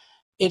 And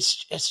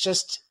it's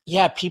just,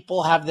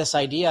 people have this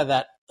idea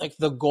that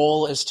the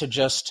goal is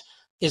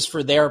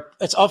for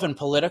it's often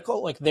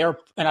political, and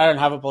I don't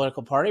have a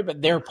political party,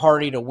 but their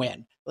party to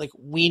win.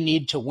 We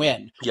need to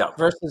win. Yeah.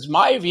 Versus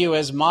my view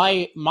is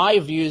my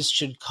views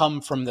should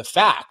come from the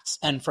facts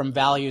and from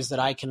values that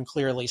I can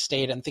clearly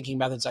state and thinking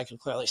methods I can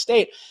clearly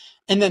state.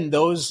 And then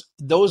those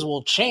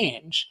will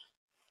change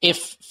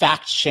if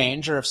facts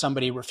change or if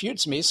somebody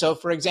refutes me. So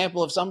for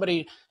example, if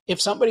somebody,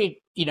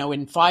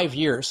 in 5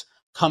 years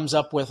comes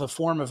up with a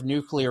form of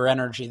nuclear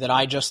energy that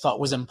I just thought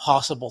was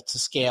impossible to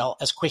scale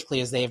as quickly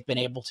as they've been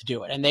able to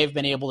do it. And they've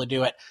been able to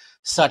do it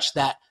such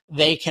that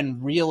they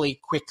can really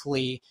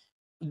quickly,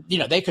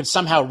 they could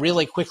somehow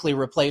really quickly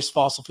replace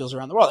fossil fuels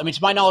around the world. I mean,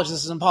 to my knowledge,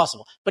 this is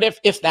impossible. But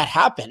if that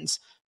happens,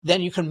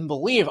 then you can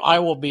believe I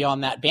will be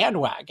on that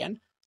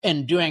bandwagon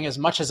and doing as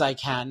much as I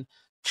can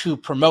to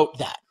promote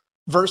that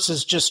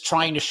versus just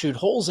trying to shoot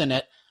holes in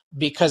it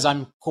because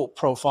I'm, quote,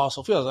 pro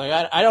fossil fuels.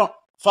 Like I don't,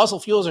 fossil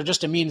fuels are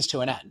just a means to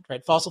an end,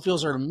 right? Fossil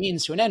fuels are a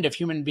means to an end of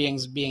human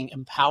beings being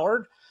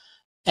empowered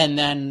and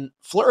then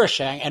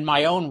flourishing. And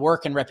my own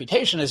work and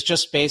reputation is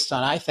just based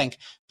on, I think,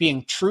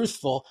 being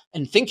truthful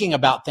and thinking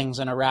about things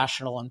in a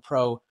rational and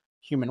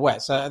pro-human way.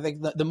 So I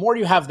think the more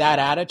you have that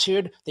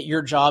attitude that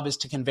your job is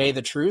to convey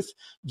the truth,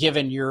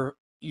 given your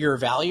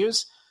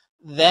values,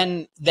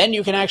 then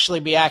you can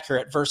actually be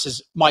accurate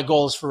versus my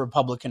goal is for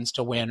Republicans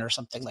to win or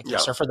something like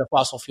this, or for the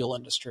fossil fuel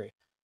industry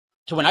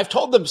to win. I've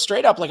told them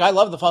straight up, like, I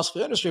love the fossil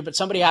fuel industry, but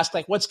somebody asked,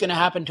 like, what's going to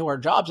happen to our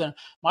jobs? And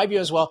my view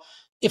is, well,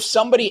 if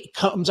somebody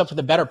comes up with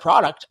a better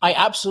product, I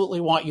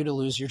absolutely want you to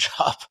lose your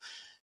job.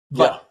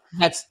 But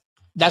that's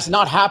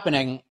not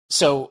happening.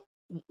 So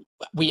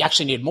we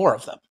actually need more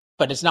of them.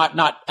 But it's not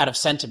out of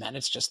sentiment.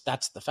 It's just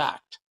that's the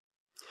fact.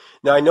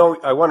 Now,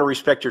 I want to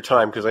respect your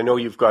time because I know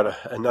you've got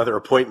another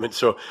appointment.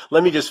 So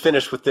let me just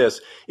finish with this.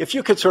 If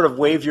you could sort of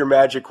wave your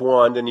magic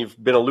wand, and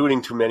you've been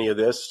alluding to many of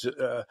this,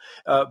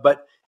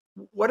 but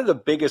what are the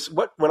biggest,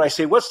 when I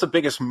say what's the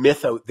biggest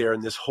myth out there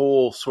in this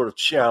whole sort of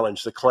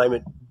challenge, the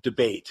climate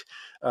debate?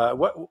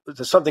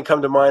 Does something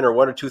come to mind, or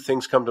one or two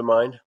things come to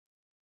mind?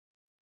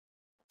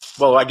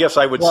 Well, I guess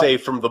I would say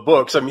from the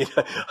books. I mean,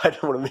 I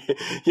don't want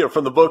to,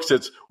 from the books,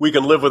 it's we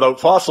can live without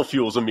fossil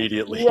fuels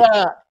immediately.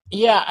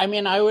 Yeah. I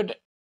mean, I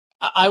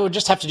would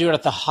just have to do it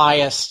at the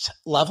highest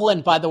level.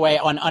 And by the way,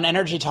 on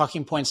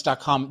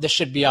energytalkingpoints.com, this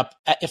should be up.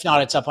 If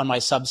not, it's up on my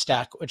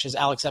Substack, which is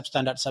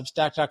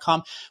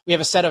alexepstein.substack.com. We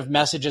have a set of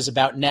messages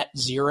about net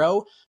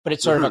zero, but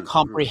it's sort of a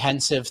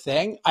comprehensive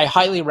thing. I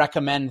highly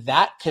recommend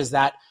that because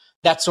that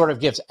sort of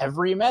gives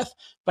every myth.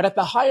 But at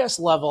the highest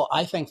level,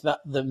 I think that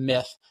the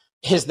myth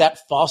is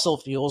that fossil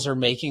fuels are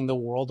making the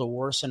world a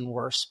worse and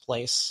worse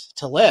place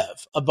to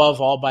live, above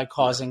all by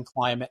causing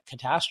climate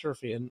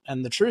catastrophe.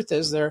 And the truth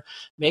is they're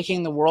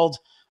making the world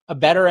a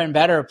better and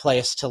better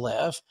place to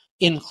live,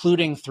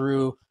 including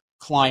through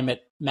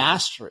climate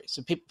mastery.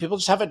 So people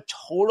just have a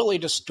totally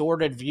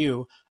distorted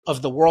view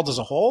of the world as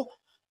a whole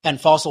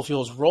and fossil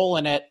fuels' role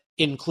in it,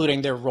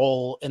 including their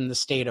role in the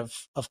state of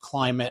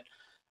climate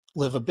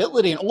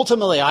livability. And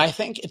ultimately, I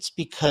think it's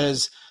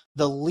because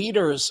the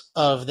leaders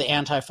of the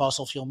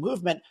anti-fossil fuel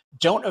movement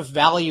don't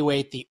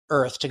evaluate the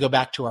earth, to go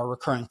back to our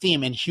recurring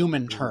theme, in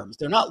human terms.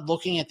 They're not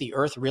looking at the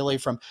earth really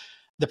from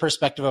the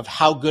perspective of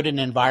how good an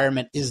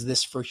environment is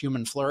this for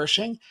human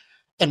flourishing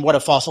and what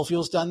have fossil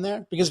fuels done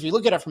there. Because if you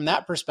look at it from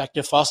that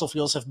perspective, fossil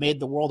fuels have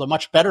made the world a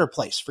much better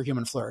place for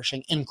human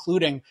flourishing,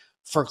 including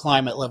for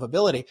climate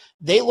livability.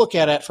 They look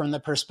at it from the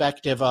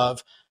perspective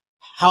of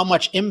how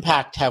much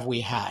impact have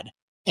we had,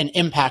 and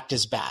impact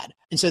is bad.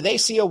 And so they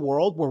see a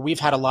world where we've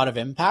had a lot of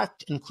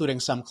impact, including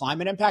some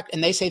climate impact,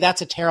 and they say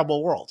that's a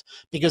terrible world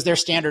because their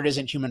standard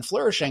isn't human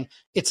flourishing,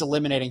 it's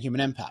eliminating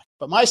human impact.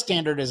 But my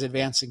standard is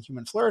advancing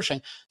human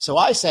flourishing. So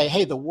I say,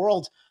 hey, the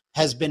world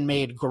has been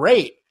made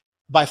great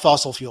by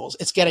fossil fuels.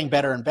 It's getting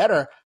better and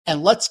better.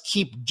 And let's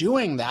keep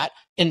doing that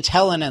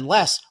until and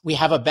unless we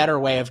have a better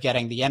way of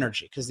getting the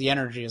energy, because the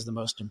energy is the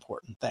most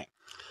important thing.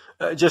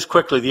 Just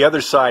quickly, the other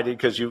side,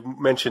 because you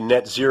mentioned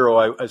net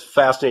zero, it's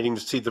fascinating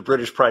to see the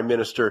British Prime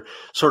Minister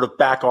sort of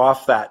back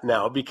off that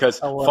now, because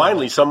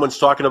finally someone's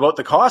talking about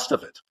the cost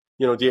of it.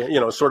 You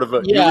realize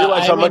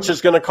how much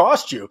it's going to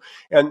cost you.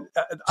 And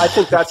I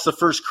think that's the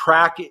first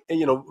crack.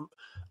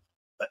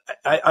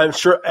 I'm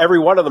sure every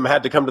one of them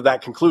had to come to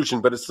that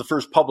conclusion, but it's the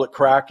first public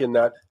crack in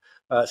that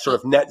sort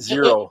of net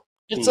zero.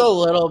 It's a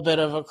little bit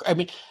of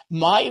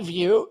my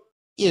view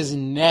is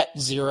net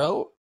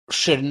zero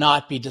should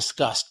not be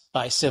discussed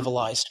by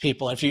civilized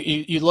people. If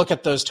you look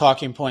at those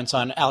talking points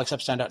on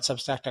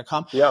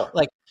alexepstein.substack.com,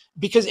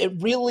 because it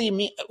really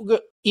means,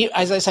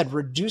 as I said,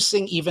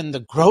 reducing even the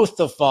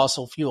growth of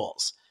fossil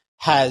fuels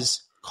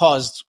has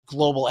caused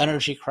global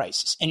energy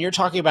crisis. And you're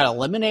talking about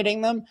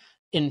eliminating them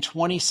in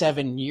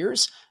 27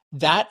 years.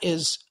 That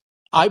is,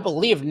 I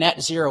believe,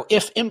 net zero,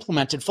 if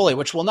implemented fully,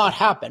 which will not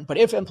happen, but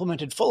if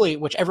implemented fully,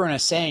 which everyone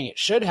is saying it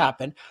should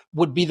happen,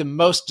 would be the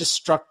most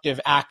destructive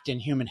act in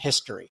human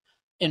history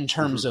in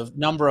terms of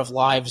number of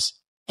lives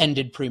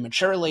ended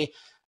prematurely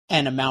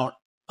and amount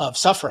of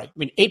suffering.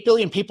 8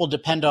 billion people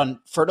depend on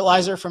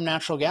fertilizer from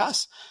natural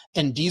gas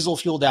and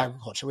diesel-fueled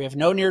agriculture. We have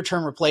no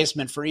near-term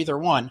replacement for either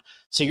one.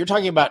 So you're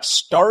talking about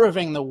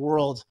starving the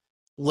world,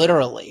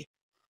 literally.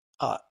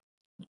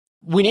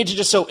 We need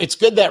to so it's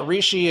good that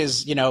Rishi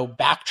is,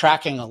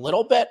 backtracking a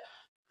little bit,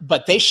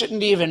 but they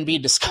shouldn't even be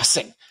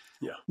discussing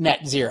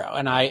net zero.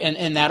 And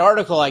in that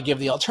article, I give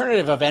the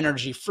alternative of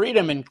energy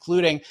freedom,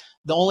 including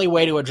the only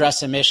way to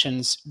address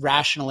emissions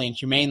rationally and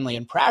humanely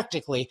and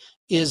practically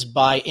is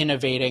by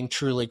innovating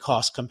truly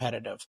cost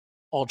competitive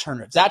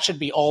alternatives. That should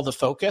be all the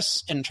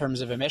focus in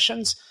terms of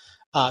emissions.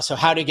 So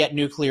how to get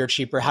nuclear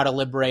cheaper, how to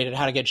liberate it,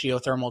 how to get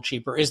geothermal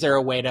cheaper. Is there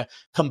a way to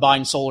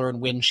combine solar and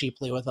wind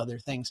cheaply with other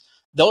things?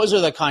 Those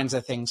are the kinds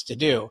of things to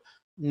do,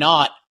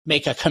 not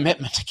make a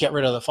commitment to get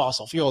rid of the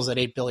fossil fuels that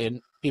 8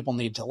 billion people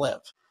need to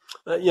live.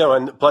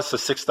 And plus the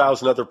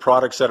 6,000 other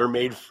products that are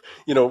made,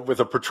 with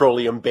a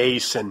petroleum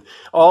base, and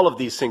all of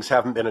these things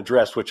haven't been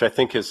addressed, which I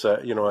think is,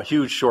 a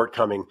huge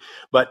shortcoming.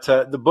 But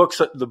the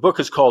book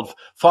is called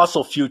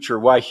Fossil Future: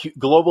 Why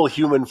Global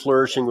Human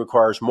Flourishing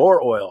Requires More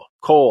Oil,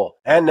 Coal,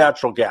 and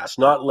Natural Gas,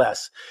 Not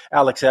Less.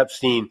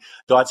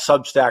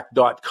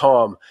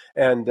 alexepstein.substack.com.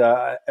 And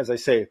as I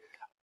say,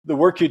 the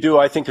work you do,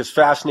 I think, is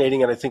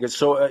fascinating, and I think it's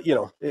so,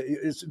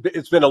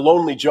 it's been a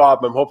lonely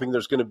job. I'm hoping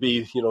there's going to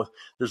be,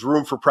 there's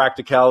room for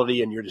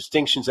practicality, and your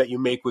distinctions that you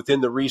make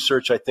within the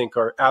research, I think,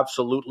 are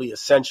absolutely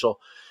essential.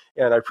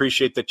 And I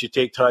appreciate that you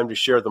take time to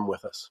share them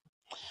with us.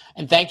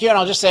 And thank you. And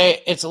I'll just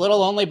say it's a little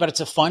lonely, but it's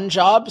a fun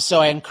job. So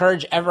I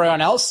encourage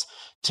everyone else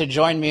to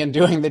join me in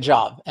doing the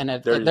job. And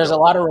there's a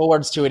lot of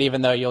rewards to it,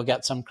 even though you'll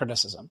get some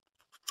criticism.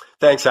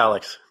 Thanks,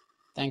 Alex.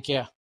 Thank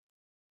you.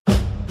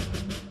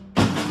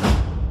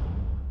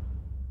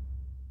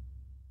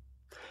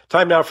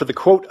 Time now for the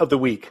quote of the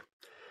week.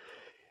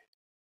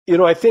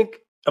 I think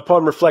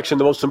upon reflection,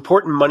 the most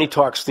important Money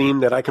Talks theme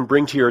that I can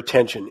bring to your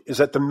attention is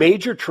that the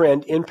major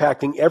trend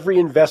impacting every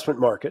investment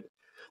market,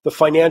 the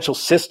financial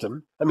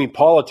system,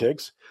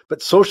 politics,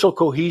 but social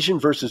cohesion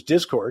versus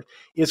discord,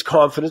 is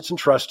confidence and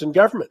trust in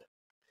government.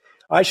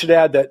 I should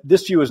add that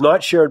this view is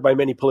not shared by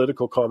many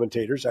political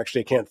commentators.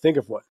 Actually, I can't think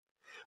of one.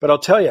 But I'll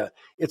tell you,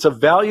 it's a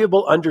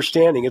valuable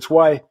understanding. It's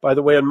why, by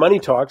the way, on Money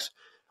Talks,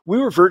 we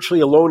were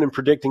virtually alone in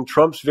predicting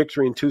Trump's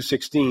victory in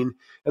 2016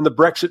 and the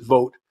Brexit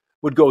vote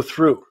would go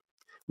through.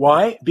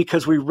 Why?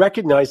 Because we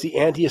recognized the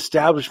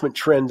anti-establishment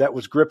trend that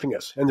was gripping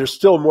us, and there's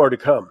still more to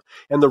come,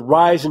 and the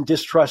rise in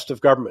distrust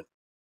of government.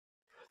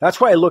 That's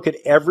why I look at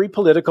every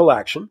political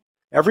action,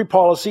 every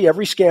policy,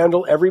 every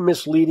scandal, every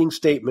misleading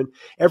statement,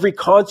 every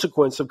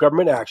consequence of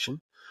government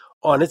action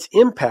on its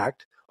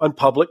impact on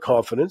public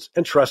confidence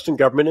and trust in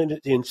government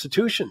and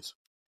institutions.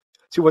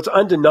 See, what's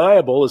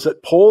undeniable is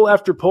that poll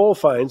after poll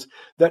finds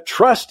that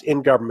trust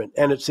in government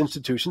and its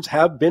institutions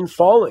have been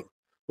falling.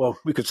 Well,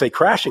 we could say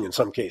crashing in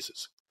some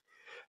cases.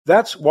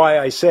 That's why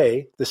I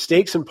say the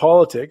stakes in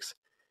politics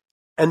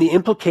and the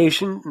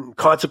implication and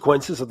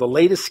consequences of the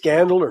latest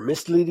scandal or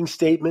misleading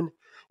statement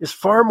is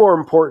far more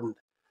important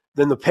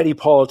than the petty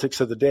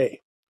politics of the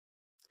day.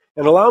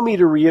 And allow me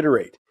to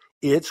reiterate,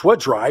 it's what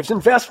drives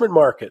investment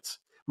markets,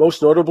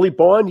 most notably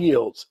bond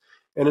yields,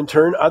 and in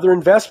turn, other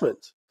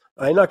investments.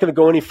 I'm not going to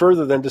go any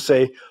further than to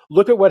say,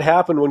 look at what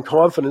happened when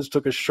confidence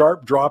took a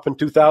sharp drop in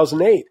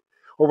 2008,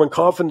 or when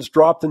confidence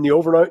dropped in the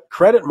overnight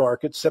credit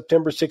market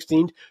September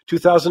 16,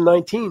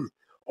 2019.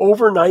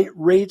 Overnight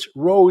rates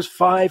rose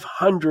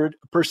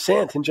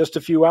 500% in just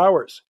a few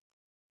hours.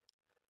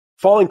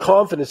 Falling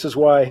confidence is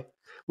why,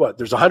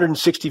 there's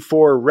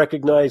 164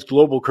 recognized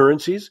global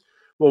currencies.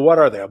 Well, what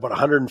are they? About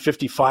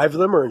 155 of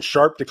them are in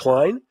sharp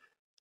decline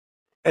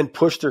and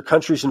push their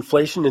country's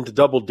inflation into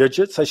double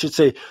digits. I should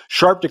say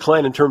sharp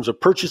decline in terms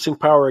of purchasing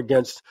power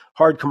against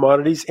hard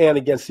commodities and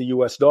against the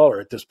US dollar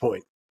at this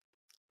point.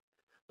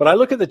 But I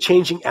look at the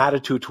changing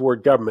attitude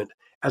toward government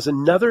as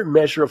another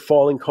measure of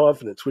falling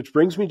confidence, which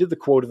brings me to the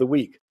quote of the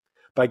week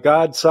by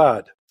Gad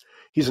Saad.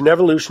 He's an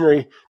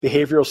evolutionary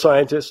behavioral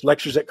scientist,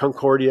 lectures at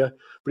Concordia,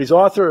 but he's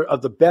author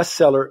of the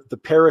bestseller, The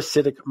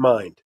Parasitic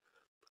Mind,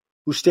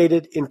 who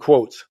stated in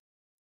quotes,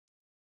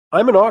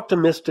 "I'm an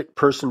optimistic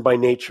person by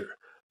nature,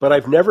 but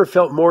I've never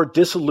felt more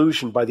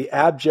disillusioned by the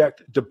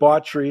abject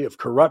debauchery of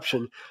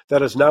corruption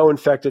that has now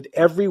infected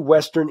every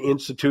Western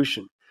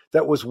institution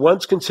that was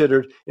once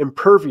considered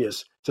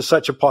impervious to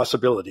such a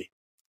possibility."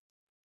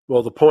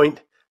 Well, the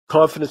point,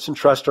 confidence and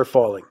trust are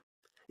falling.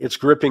 It's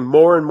gripping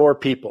more and more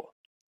people.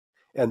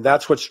 And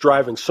that's what's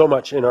driving so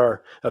much in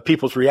our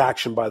people's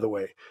reaction, by the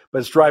way. But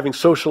it's driving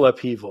social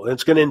upheaval. And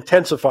it's going to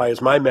intensify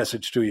is my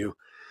message to you.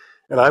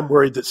 And I'm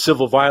worried that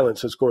civil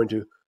violence is going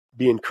to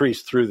be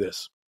increased through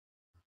this.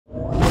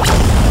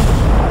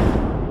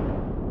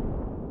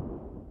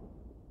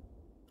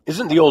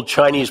 Isn't the old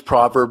Chinese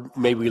proverb,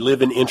 may we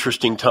live in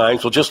interesting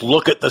times? Well, just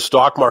look at the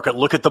stock market,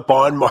 look at the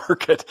bond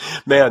market.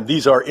 Man,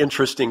 these are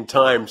interesting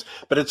times.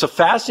 But it's a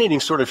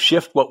fascinating sort of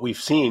shift what we've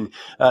seen.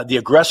 The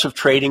aggressive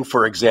trading,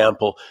 for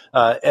example,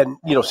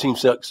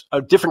 seems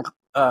a different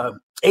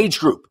age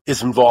group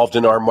is involved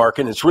in our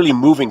market, and it's really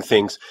moving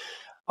things.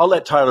 I'll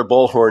let Tyler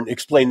Bullhorn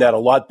explain that a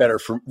lot better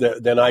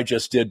than I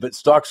just did, but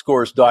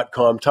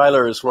StockScores.com,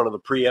 Tyler is one of the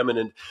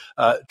preeminent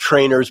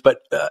trainers, but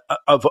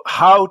of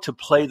how to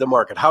play the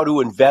market, how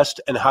to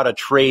invest and how to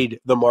trade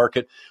the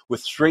market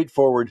with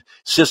straightforward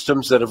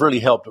systems that have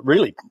really helped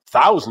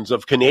thousands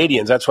of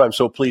Canadians. That's why I'm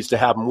so pleased to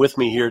have him with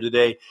me here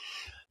today.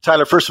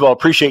 Tyler, first of all,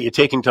 appreciate you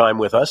taking time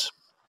with us.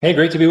 Hey,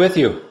 great to be with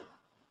you.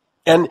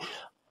 And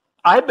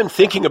I've been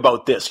thinking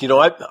about this.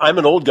 I'm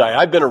an old guy.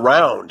 I've been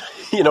around,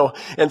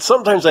 and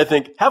sometimes I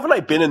think, haven't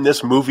I been in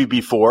this movie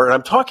before? And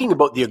I'm talking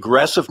about the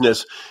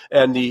aggressiveness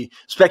and the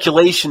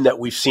speculation that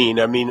we've seen.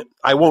 I mean,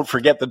 I won't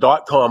forget the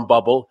dot-com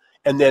bubble.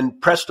 And then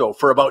presto,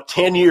 for about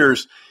 10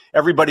 years,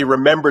 everybody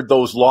remembered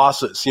those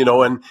losses,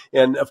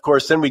 and of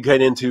course, then we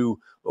get into,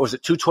 what was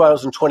it,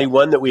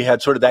 2021 that we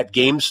had sort of that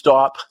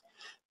GameStop,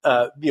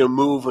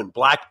 move and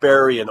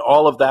BlackBerry and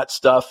all of that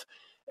stuff.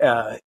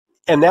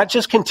 And that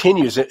just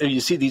continues.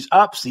 You see these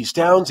ups, these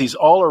downs, these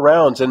all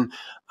arounds. And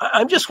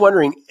I'm just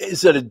wondering,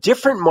 is it a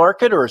different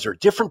market or is there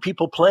different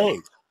people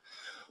playing?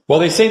 Well,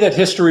 they say that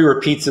history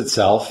repeats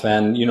itself.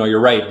 And,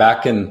 you're right.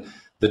 Back in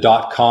the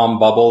dot-com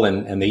bubble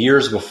and the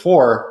years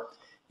before,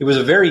 it was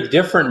a very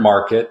different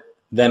market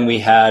than we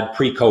had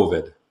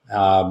pre-COVID.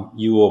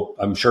 You will,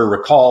 I'm sure,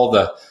 recall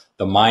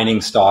the mining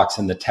stocks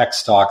and the tech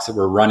stocks that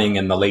were running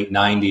in the late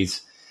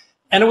 90s.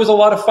 And it was a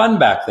lot of fun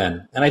back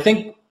then. And I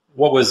think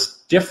what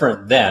was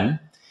different then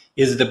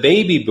is the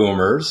baby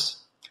boomers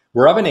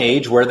were of an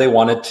age where they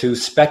wanted to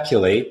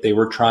speculate. They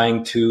were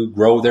trying to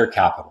grow their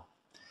capital.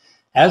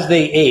 As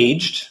they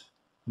aged,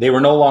 they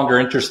were no longer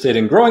interested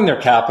in growing their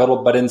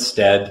capital, but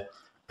instead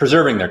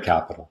preserving their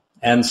capital.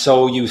 And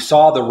so you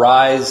saw the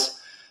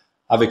rise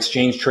of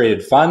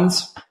exchange-traded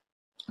funds,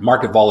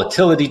 market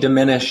volatility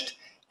diminished,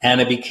 and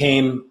it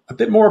became a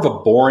bit more of a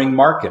boring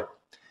market.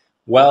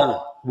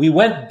 Well, we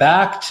went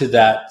back to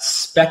that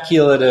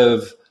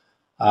speculative,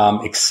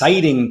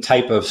 exciting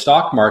type of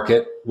stock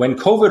market when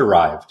COVID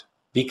arrived,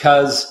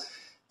 because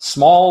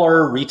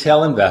smaller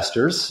retail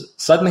investors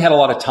suddenly had a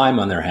lot of time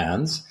on their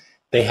hands.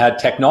 They had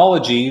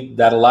technology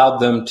that allowed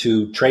them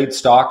to trade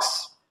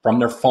stocks from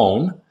their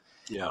phone.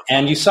 Yeah.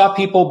 And you saw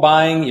people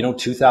buying,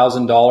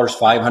 $2,000,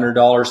 $500,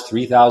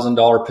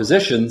 $3,000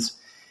 positions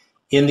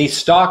in these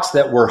stocks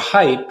that were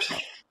hyped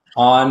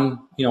on,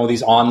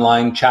 these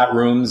online chat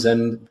rooms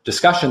and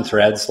discussion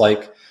threads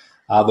like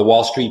the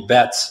Wall Street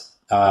Bets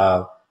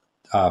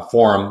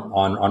forum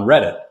on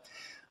Reddit.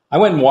 I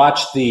went and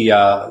watched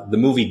the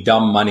movie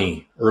Dumb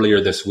Money earlier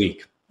this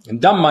week.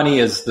 And Dumb Money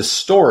is the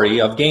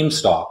story of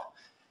GameStop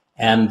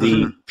and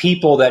the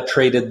people that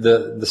traded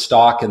the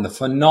stock and the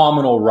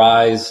phenomenal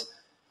rise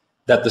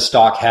that the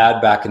stock had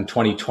back in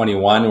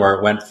 2021, where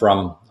it went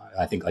from,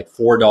 I think, like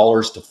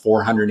 $4 to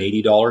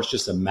 $480,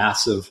 just a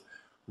massive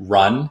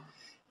run.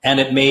 And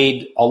it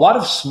made a lot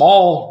of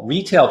small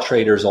retail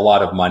traders a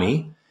lot of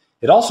money.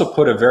 It also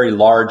put a very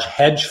large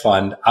hedge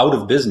fund out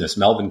of business.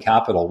 Melvin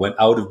Capital went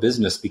out of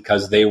business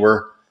because they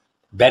were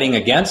betting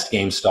against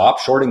GameStop,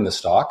 shorting the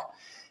stock.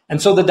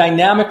 And so the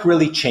dynamic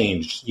really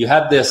changed. You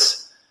had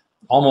this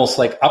almost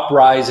like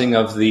uprising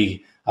of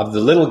the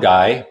little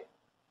guy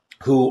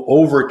who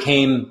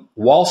overcame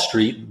Wall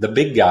Street, the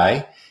big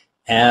guy.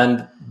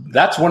 And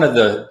that's one of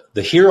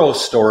the hero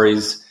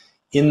stories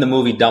in the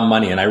movie Dumb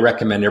Money. And I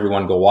recommend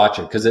everyone go watch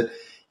it because it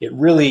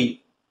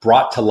really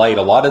brought to light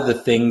a lot of the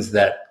things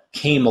that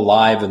came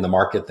alive in the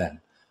market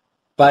then.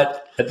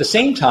 But at the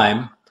same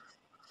time,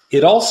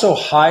 it also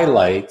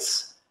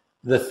highlights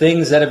the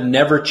things that have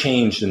never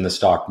changed in the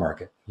stock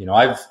market.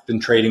 I've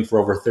been trading for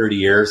over 30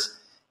 years.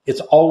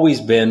 It's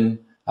always been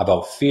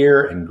about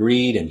fear and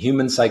greed and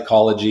human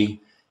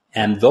psychology.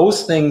 And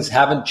those things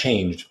haven't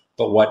changed.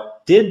 But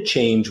what did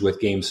change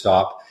with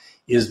GameStop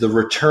is the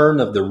return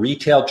of the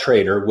retail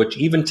trader, which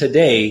even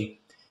today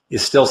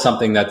is still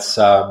something that's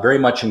very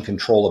much in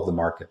control of the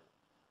market.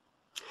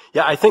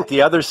 Yeah, I think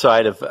the other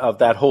side of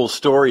that whole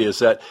story is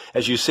that,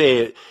 as you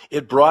say,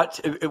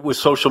 it with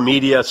social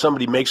media,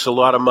 somebody makes a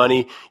lot of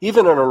money,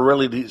 even on a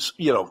really,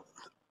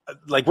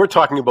 like we're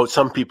talking about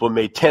some people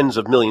made tens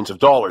of millions of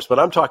dollars, but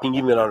I'm talking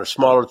even on a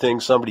smaller thing.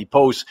 Somebody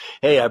posts,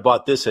 hey, I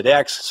bought this at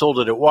X, sold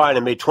it at Y, and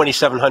I made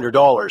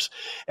 $2,700.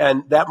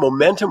 And that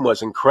momentum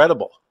was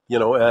incredible,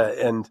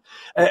 and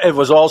it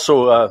was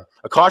also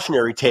a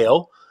cautionary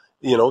tale,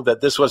 that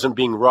this wasn't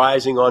being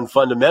rising on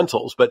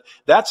fundamentals. But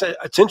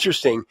it's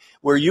interesting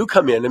where you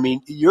come in. I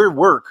mean, your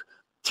work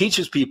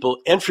teaches people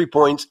entry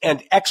points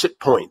and exit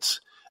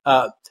points.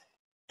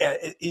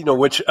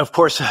 Which of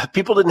course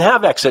people didn't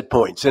have exit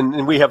points.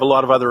 And we have a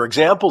lot of other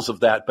examples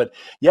of that. But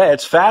yeah,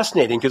 it's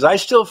fascinating because I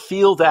still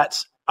feel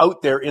that's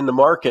out there in the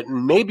market,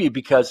 and maybe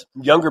because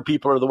younger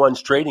people are the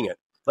ones trading it.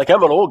 Like,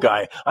 I'm an old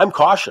guy. I'm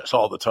cautious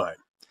all the time.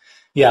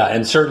 Yeah.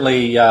 And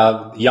certainly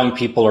young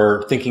people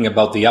are thinking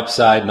about the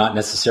upside, not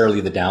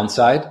necessarily the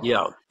downside.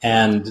 Yeah.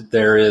 And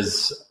there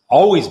is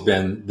always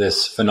been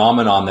this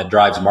phenomenon that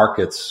drives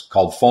markets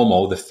called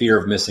FOMO, the fear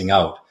of missing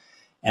out.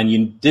 And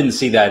you didn't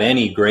see that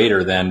any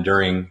greater than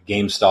during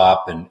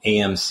GameStop and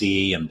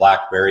AMC and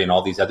BlackBerry and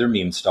all these other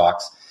meme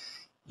stocks.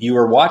 You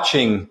were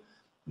watching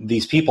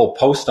these people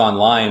post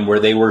online where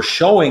they were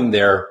showing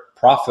their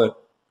profit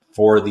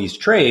for these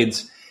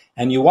trades.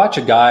 And you watch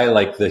a guy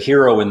like the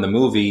hero in the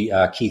movie,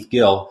 Keith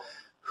Gill,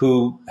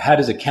 who had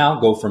his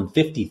account go from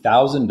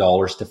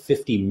 $50,000 to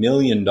 $50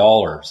 million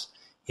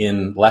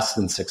in less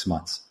than 6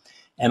 months.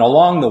 And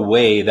along the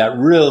way, that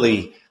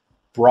really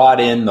brought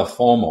in the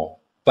FOMO.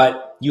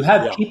 But you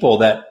had people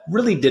that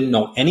really didn't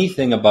know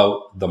anything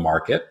about the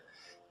market.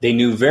 they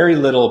knew very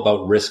little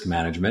about risk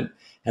management,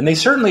 and they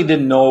certainly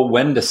didn't know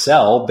when to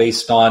sell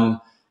based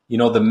on,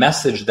 the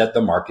message that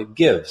the market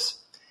gives.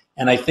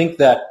 And I think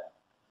that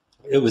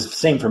it was the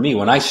same for me.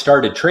 When I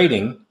started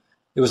trading,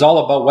 it was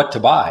all about what to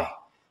buy.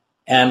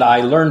 And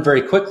I learned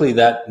very quickly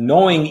that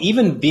knowing,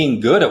 even being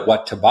good at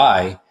what to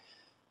buy,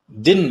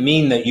 didn't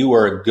mean that you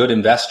were a good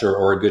investor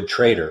or a good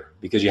trader,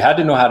 because you had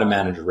to know how to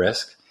manage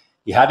risk.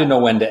 You had to know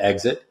when to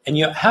exit, and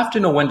you have to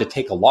know when to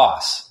take a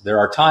loss. There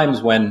are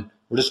times when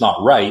we're just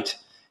not right,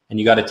 and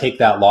you got to take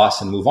that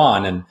loss and move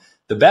on. And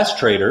the best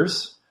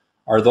traders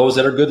are those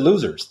that are good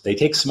losers. They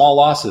take small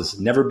losses,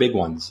 never big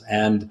ones.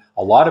 And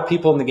a lot of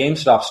people in the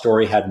GameStop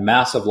story had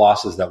massive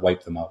losses that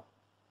wiped them out.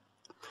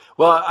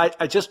 Well,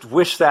 I just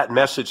wish that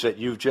message that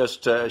you've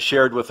just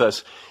shared with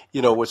us,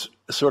 was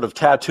sort of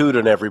tattooed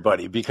on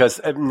everybody, because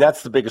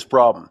that's the biggest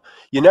problem.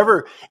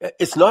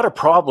 It's not a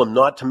problem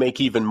not to make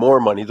even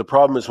more money. The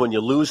problem is when you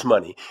lose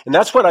money. And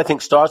that's what I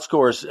think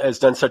StockScore has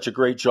done such a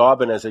great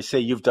job. And as I say,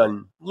 you've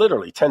done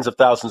literally tens of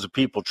thousands of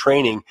people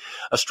training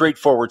a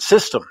straightforward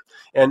system.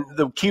 And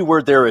the key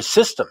word there is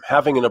system,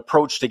 having an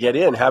approach to get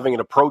in, having an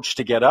approach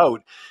to get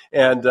out.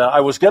 And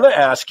I was going to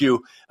ask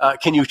you,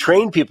 can you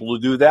train people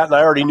to do that? And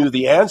I already knew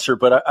the answer,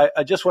 but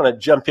I just want to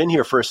jump in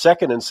here for a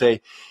second and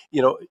say,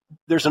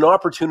 there's an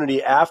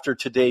opportunity after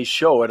today's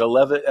show at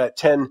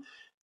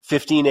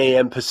 10:15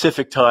 a.m.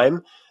 Pacific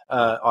time.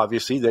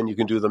 Obviously, then you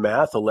can do the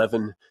math,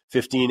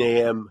 11:15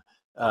 a.m.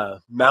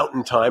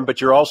 Mountain time.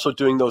 But you're also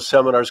doing those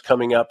seminars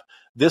coming up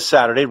this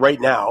Saturday, right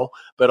now,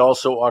 but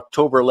also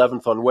October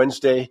 11th on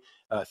Wednesday,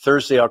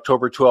 Thursday,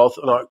 October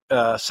 12th,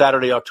 and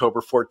Saturday, October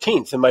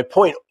 14th. And my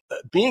point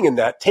being in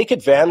that, take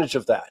advantage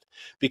of that,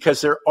 because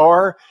there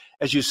are,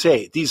 as you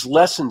say, these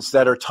lessons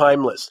that are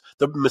timeless.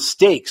 The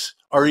mistakes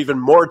are even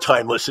more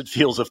timeless, it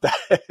feels, if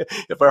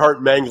I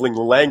aren't mangling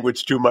the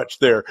language too much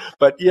there.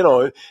 But,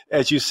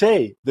 as you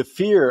say, the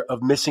fear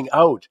of missing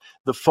out,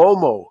 the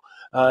FOMO,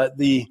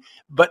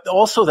 but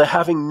also the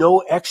having no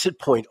exit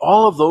point,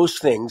 all of those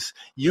things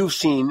you've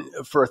seen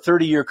for a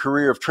 30-year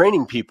career of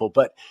training people,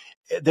 but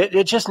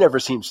it just never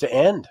seems to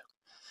end.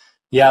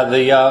 Yeah,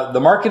 the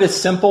market is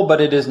simple,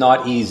 but it is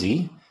not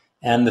easy.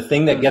 And the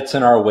thing that gets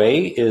in our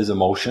way is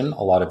emotion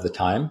a lot of the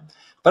time,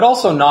 but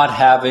also not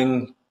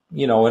having,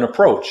 an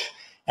approach.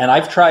 And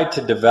I've tried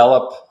to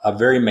develop a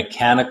very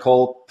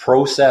mechanical,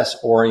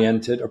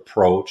 process-oriented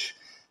approach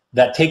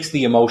that takes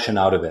the emotion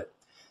out of it.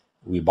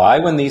 We buy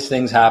when these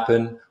things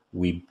happen.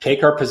 We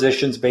take our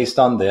positions based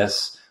on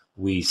this.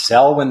 We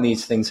sell when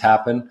these things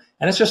happen.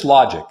 And it's just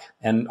logic.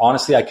 And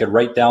honestly, I could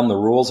write down the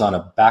rules on the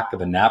back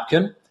of a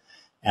napkin,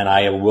 and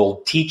I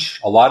will teach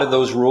a lot of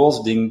those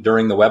rules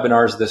during the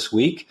webinars this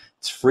week.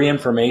 It's free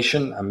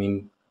information. I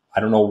mean, I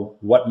don't know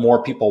what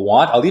more people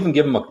want. I'll even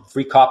give them a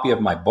free copy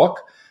of my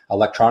book,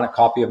 electronic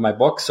copy of my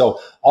book. So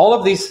all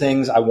of these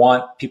things I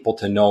want people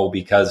to know,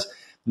 because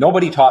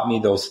nobody taught me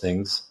those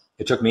things.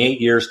 It took me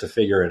 8 years to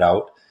figure it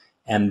out.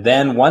 And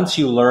then once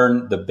you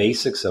learn the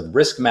basics of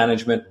risk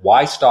management,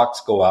 why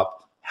stocks go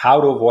up, how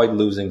to avoid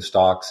losing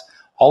stocks,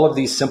 all of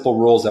these simple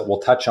rules that we'll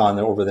touch on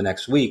over the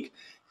next week,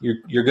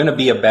 you're going to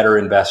be a better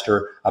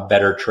investor, a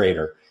better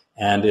trader.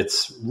 And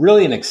it's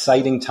really an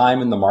exciting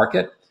time in the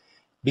market,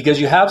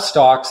 because you have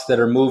stocks that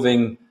are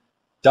moving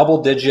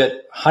double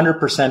digit,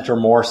 100% or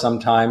more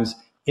sometimes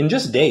in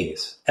just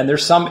days. And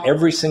there's some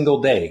every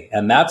single day.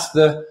 And that's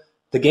the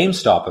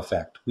GameStop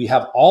effect. We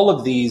have all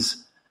of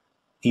these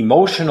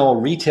emotional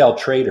retail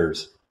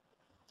traders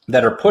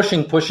that are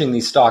pushing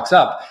these stocks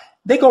up.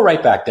 They go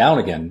right back down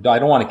again. I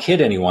don't want to kid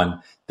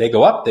anyone. They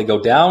go up, they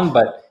go down.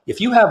 But if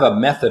you have a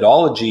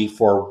methodology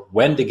for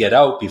when to get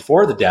out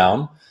before the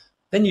down,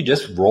 then you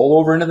just roll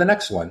over into the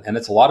next one. And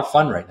it's a lot of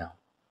fun right now.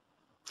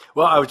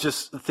 Well, I was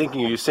just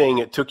thinking, you saying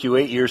it took you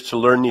 8 years to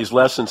learn these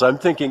lessons. I'm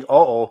thinking,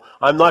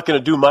 I'm not going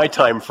to do my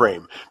time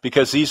frame,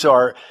 because these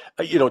are,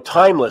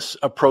 timeless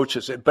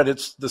approaches. But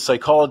it's the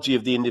psychology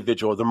of the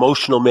individual, the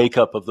emotional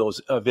makeup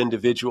of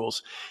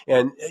individuals.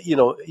 And,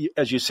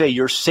 as you say,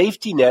 your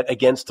safety net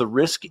against the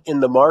risk in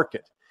the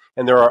market.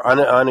 And there are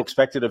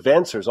unexpected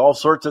events. There's all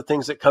sorts of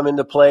things that come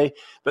into play.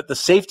 But the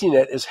safety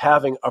net is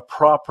having a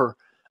proper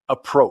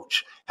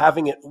approach,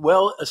 having it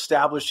well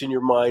established in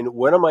your mind.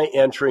 What am I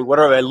entering? What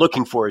am I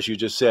looking for, as you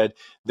just said?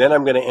 Then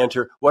I'm going to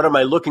enter. What am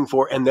I looking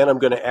for? And then I'm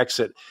going to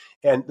exit.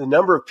 And the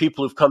number of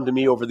people who've come to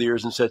me over the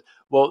years and said,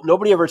 well,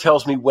 nobody ever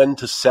tells me when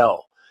to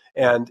sell.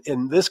 And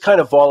in this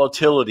kind of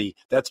volatility,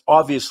 that's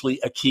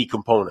obviously a key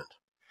component.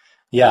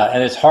 Yeah,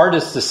 and it's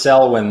hardest to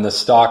sell when the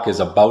stock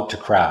is about to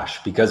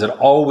crash, because it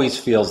always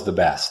feels the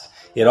best.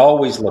 It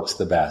always looks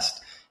the best.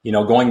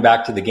 Going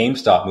back to the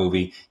GameStop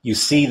movie, you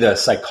see the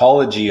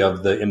psychology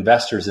of the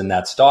investors in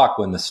that stock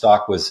when the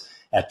stock was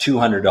at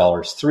 $200,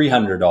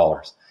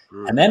 $300.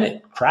 And then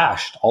it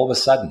crashed all of a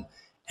sudden.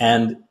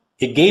 And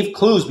it gave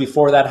clues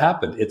before that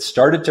happened. It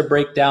started to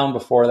break down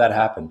before that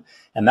happened.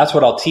 And that's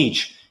what I'll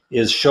teach,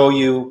 is show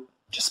you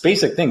just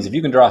basic things. If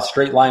you can draw a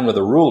straight line with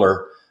a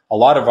ruler, a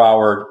lot of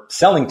our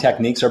selling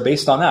techniques are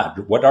based on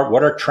that. What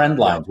are trend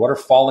lines? What are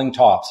falling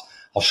tops?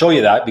 I'll show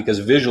you that, because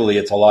visually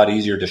it's a lot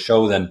easier to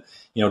show than,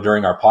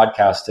 during our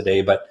podcast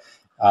today. But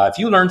if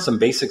you learn some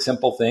basic,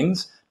 simple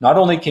things, not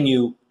only can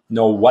you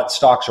know what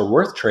stocks are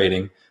worth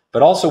trading,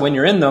 but also when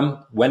you're in them,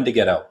 when to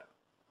get out.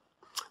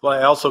 Well,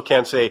 I also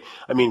can't say,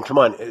 I mean, come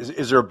on,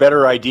 is there a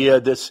better idea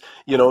that's,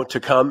 to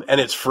come,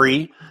 and it's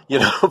free?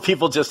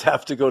 People just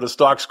have to go to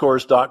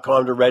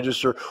stockscores.com to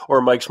register,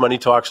 or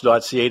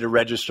mikesmoneytalks.ca to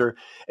register.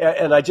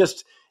 And I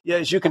just,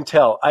 as you can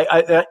tell,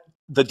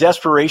 the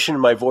desperation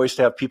in my voice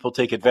to have people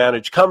take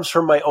advantage comes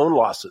from my own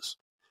losses.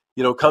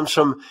 Comes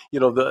from,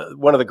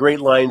 one of the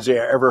great lines I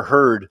ever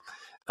heard.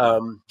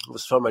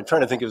 Was from, I'm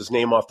trying to think of his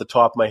name off the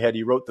top of my head.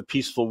 He wrote The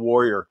Peaceful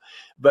Warrior.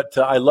 But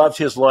I loved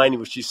his line,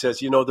 which he says,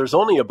 there's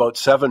only about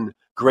 7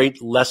 great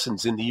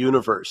lessons in the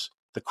universe.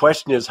 The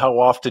question is, how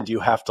often do you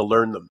have to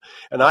learn them?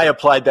 And I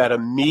applied that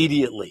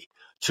immediately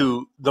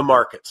to the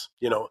markets.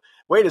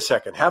 Wait a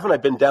second, haven't I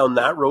been down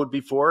that road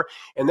before?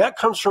 And that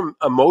comes from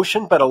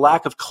emotion, but a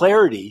lack of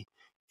clarity,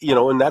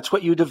 and that's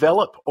what you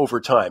develop over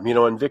time,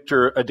 and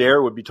Victor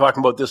Adair would be talking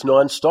about this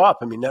nonstop.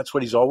 I mean, that's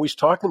what he's always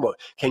talking about.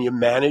 Can you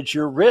manage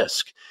your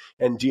risk?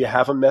 And do you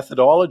have a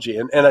methodology?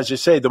 And as you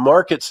say, the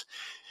markets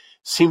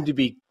seem to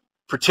be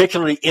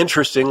particularly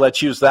interesting,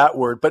 let's use that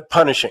word, but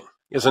punishing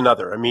is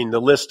another. I mean,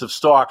 the list of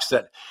stocks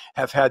that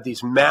have had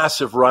these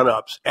massive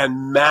run-ups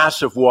and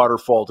massive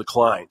waterfall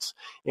declines.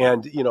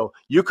 And,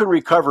 you can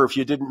recover if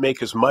you didn't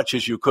make as much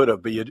as you could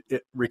have, but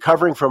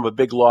recovering from a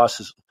big loss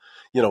is,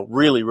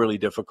 really, really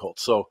difficult.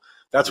 So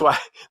that's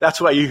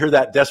why you hear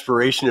that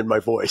desperation in my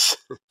voice.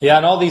 Yeah,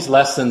 and all these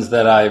lessons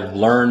that I've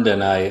learned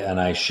and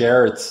I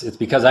share, it's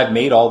because I've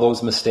made all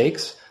those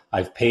mistakes.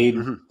 I've paid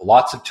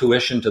lots of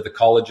tuition to the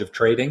College of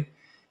Trading,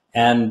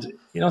 and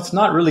it's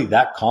not really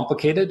that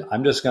complicated.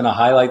 I'm just going to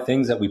highlight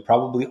things that we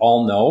probably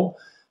all know,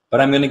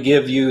 but I'm going to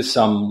give you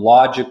some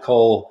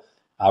logical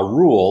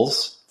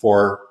rules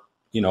for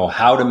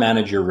how to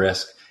manage your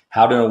risk,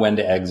 how to know when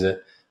to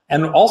exit.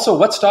 And also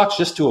what stocks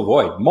just to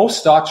avoid. Most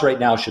stocks right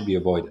now should be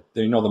avoided.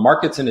 The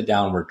market's in a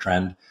downward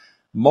trend.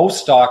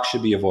 Most stocks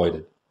should be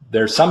avoided.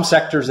 There's some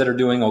sectors that are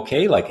doing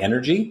okay, like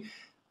energy,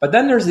 but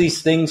then there's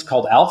these things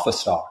called alpha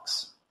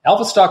stocks.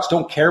 Alpha stocks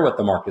don't care what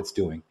the market's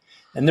doing.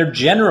 And they're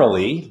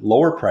generally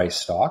lower price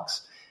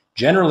stocks,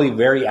 generally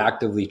very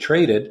actively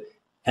traded.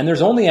 And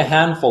there's only a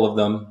handful of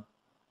them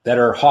that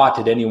are hot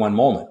at any one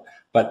moment.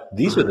 But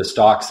these are the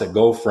stocks that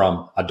go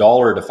from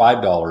 $1 to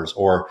 $5,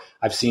 or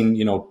I've seen,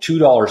 $2 to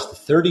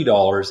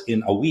 $30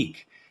 in a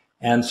week.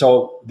 And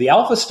so the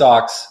alpha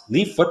stocks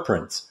leave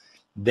footprints.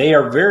 They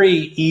are very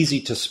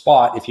easy to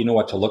spot if you know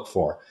what to look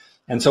for.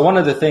 And so one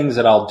of the things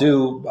that I'll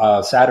do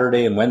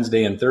Saturday and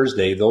Wednesday and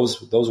Thursday,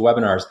 those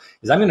webinars,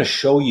 is I'm going to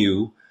show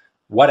you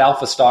what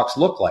alpha stocks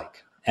look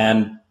like.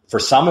 And for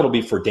some, it'll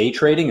be for day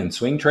trading and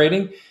swing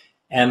trading.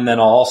 And then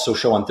I'll also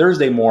show on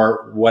Thursday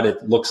more what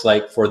it looks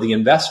like for the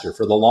investor,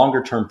 for the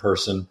longer term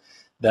person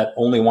that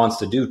only wants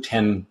to do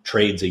 10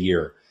 trades a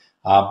year.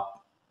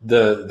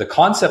 The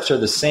concepts are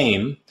the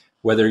same,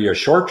 whether you're a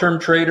short-term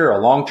trader or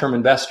a long-term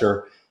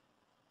investor.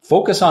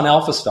 Focus on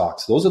alpha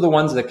stocks. Those are the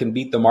ones that can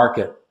beat the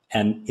market.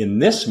 And in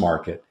this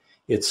market,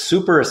 it's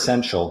super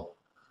essential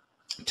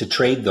to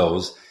trade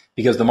those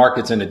because the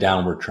market's in a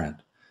downward trend.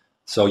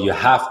 So you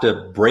have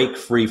to break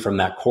free from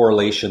that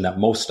correlation that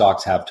most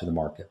stocks have to the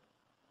market.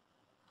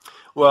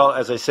 Well,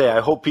 as I say, I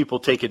hope people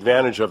take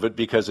advantage of it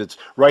because it's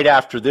right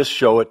after this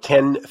show at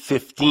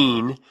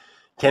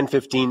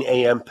 10:15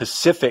 a.m.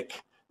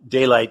 Pacific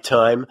Daylight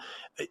Time,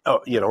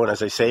 and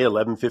as I say,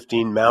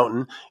 11:15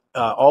 Mountain.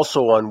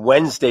 Also on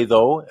Wednesday,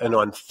 though, and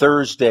on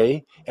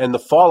Thursday, and the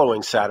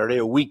following Saturday,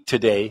 a week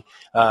today,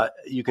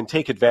 you can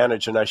take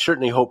advantage, and I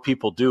certainly hope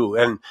people do.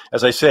 And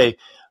as I say,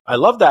 I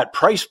love that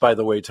price, by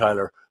the way,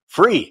 Tyler.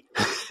 Free.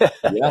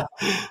 Yeah.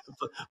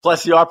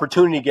 Plus the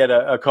opportunity to get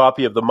a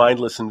copy of The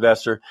Mindless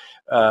Investor,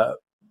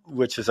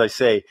 which, as I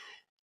say,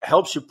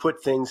 helps you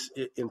put things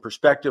in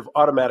perspective,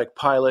 automatic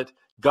pilot,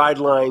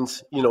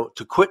 guidelines,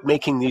 to quit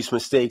making these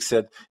mistakes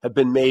that have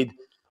been made,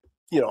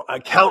 a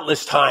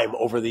countless time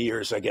over the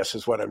years, I guess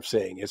is what I'm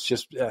saying. It's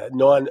just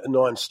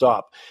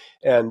non-stop.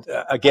 And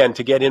again,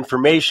 to get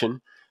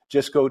information,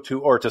 just go to,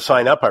 or to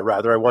sign up, I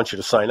want you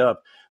to sign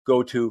up,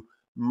 go to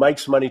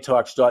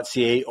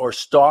mikesmoneytalks.ca or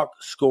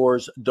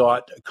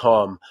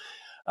stockscores.com.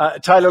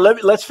 Tyler,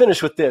 let's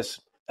finish with this.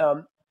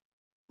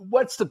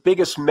 What's the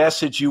biggest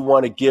message you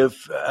want to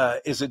give?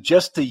 Is it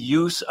just the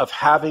use of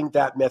having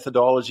that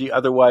methodology?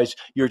 Otherwise,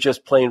 you're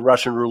just playing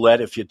Russian roulette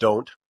if you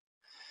don't.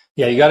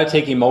 Yeah, you got to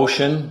take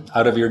emotion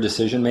out of your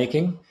decision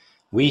making.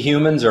 We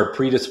humans are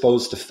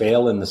predisposed to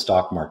fail in the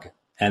stock market,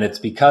 and it's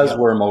because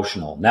we're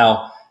emotional.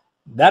 Now,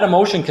 that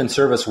emotion can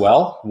serve us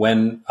well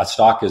when a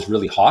stock is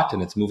really hot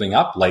and it's moving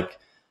up, like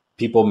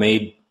people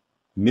made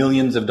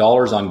millions of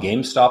dollars on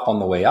GameStop on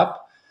the way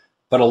up,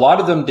 but a lot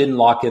of them didn't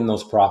lock in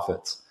those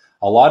profits.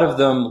 A lot of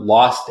them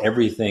lost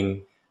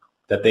everything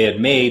that they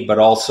had made, but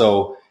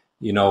also,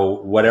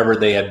 whatever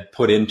they had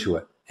put into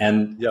it.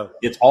 And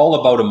it's all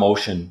about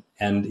emotion.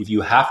 And if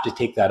you have to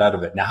take that out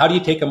of it. Now, how do you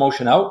take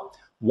emotion out?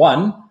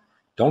 One,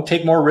 don't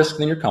take more risk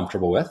than you're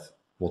comfortable with.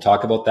 We'll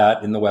talk about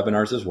that in the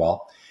webinars as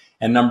well.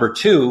 And number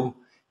two,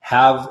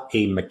 have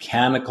a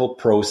mechanical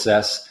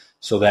process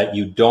so that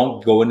you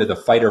don't go into the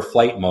fight or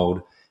flight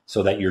mode,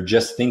 so that you're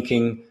just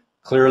thinking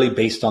clearly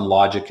based on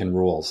logic and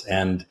rules.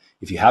 And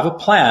if you have a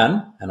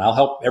plan, and I'll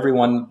help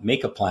everyone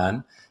make a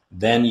plan,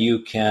 then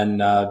you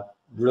can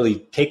really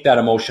take that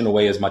emotion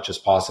away as much as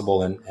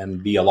possible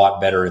and be a lot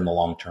better in the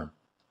long term.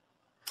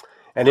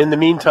 And in the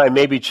meantime,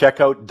 maybe check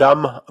out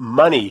Dumb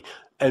Money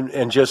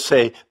and just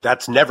say,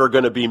 that's never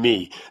going to be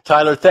me.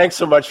 Tyler, thanks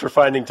so much for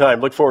finding time.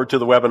 Look forward to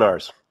the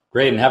webinars.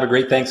 Great, and have a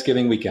great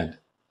Thanksgiving weekend.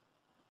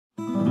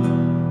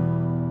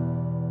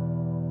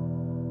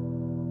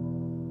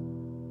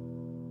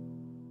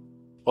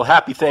 Well,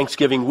 happy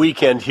Thanksgiving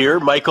weekend here.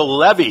 Michael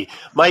Levy.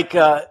 Mike,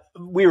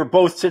 we were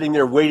both sitting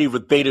there waiting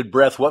with bated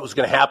breath what was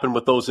going to happen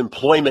with those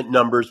employment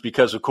numbers,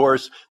 because, of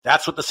course,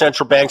 that's what the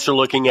central banks are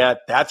looking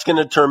at. That's going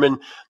to determine,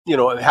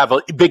 have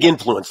a big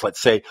influence, let's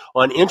say,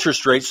 on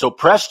interest rates. So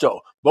presto,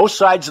 both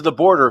sides of the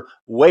border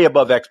way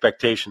above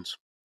expectations.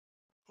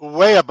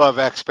 Way above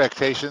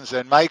expectations.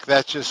 And Mike,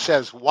 that just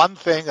says one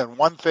thing and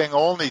one thing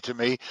only to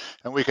me,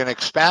 and we can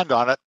expand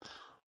on it.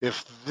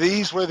 If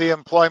these were the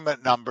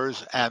employment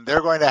numbers and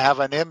they're going to have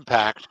an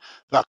impact,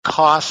 the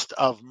cost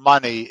of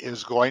money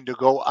is going to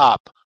go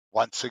up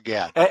once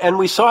again. And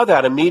we saw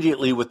that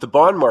immediately with the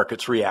bond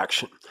market's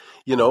reaction.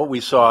 We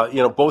saw,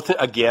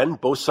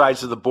 both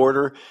sides of the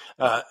border,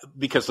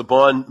 because the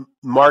bond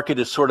market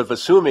is sort of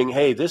assuming,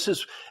 hey, this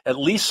is at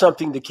least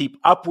something to keep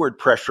upward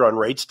pressure on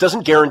rates.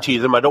 Doesn't guarantee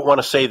them. I don't want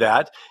to say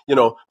that,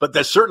 but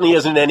there certainly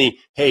isn't any,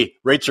 hey,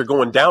 rates are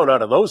going down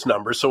out of those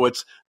numbers. So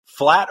it's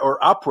flat or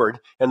upward.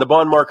 And the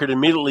bond market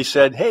immediately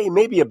said, hey,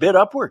 maybe a bit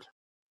upward.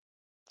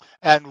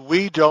 And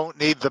we don't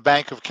need the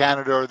Bank of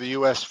Canada or the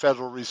U.S.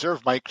 Federal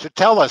Reserve, Mike, to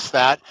tell us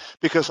that,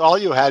 because all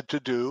you had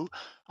to do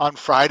on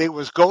Friday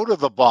was go to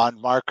the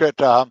bond market.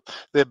 The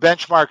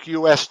benchmark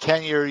U.S.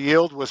 10-year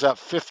yield was up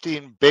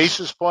 15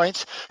 basis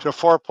points to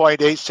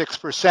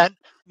 4.86%,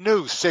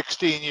 new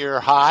 16-year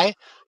high.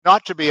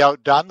 Not to be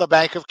outdone, the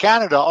Bank of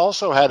Canada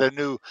also had a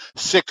new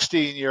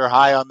 16-year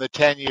high on the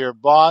 10-year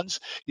bonds.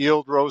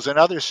 Yield rose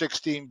another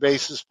 16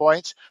 basis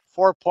points,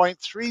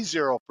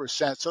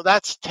 4.30%. So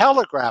that's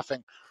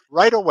telegraphing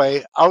right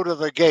away out of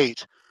the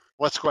gate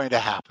what's going to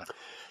happen.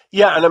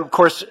 Yeah, and of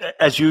course,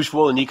 as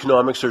usual in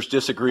economics, there's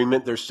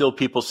disagreement. There's still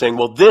people saying,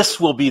 well, this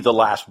will be the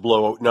last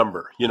blowout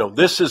number.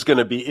 This is going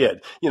to be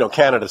it.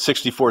 Canada,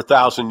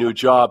 64,000 new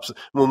jobs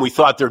when we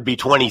thought there'd be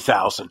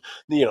 20,000.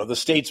 The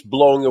states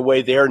blowing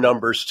away their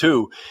numbers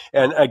too.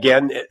 And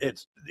again,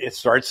 it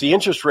starts the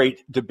interest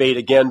rate debate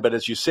again. But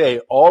as you say,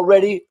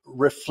 already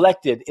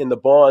reflected in the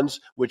bonds,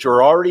 which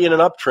are already in an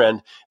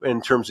uptrend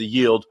in terms of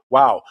yield.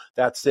 Wow,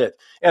 that's it.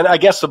 And I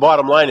guess the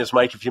bottom line is,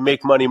 Mike, if you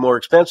make money more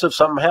expensive,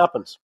 something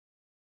happens.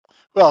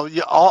 Well,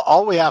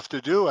 all we have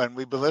to do, and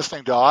we've been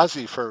listening to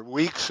Ozzie for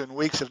weeks and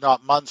weeks, if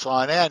not months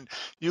on end,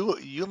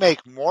 you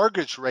make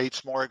mortgage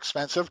rates more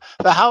expensive,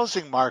 the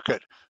housing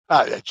market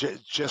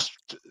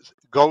just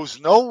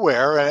goes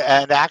nowhere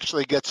and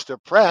actually gets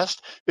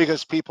depressed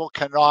because people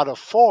cannot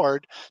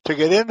afford to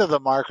get into the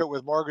market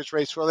with mortgage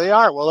rates where they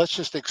are. Well, let's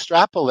just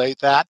extrapolate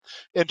that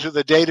into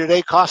the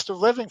day-to-day cost of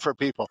living for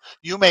people.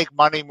 You make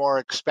money more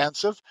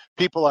expensive,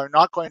 people are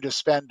not going to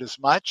spend as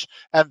much,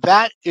 and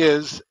that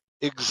is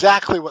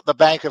exactly what the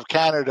Bank of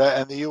Canada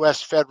and the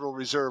U.S. Federal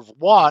Reserve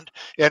want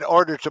in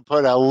order to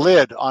put a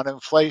lid on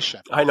inflation.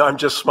 I know, I'm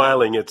just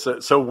smiling. It's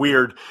so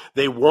weird.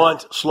 They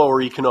want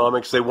slower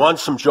economics. They want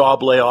some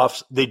job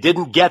layoffs. They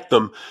didn't get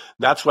them.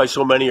 That's why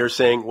so many are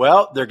saying,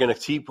 well, they're going to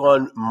keep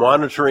on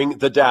monitoring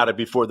the data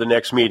before the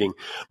next meeting.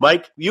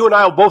 Mike, you and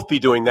I will both be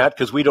doing that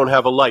because we don't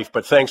have a life,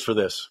 but thanks for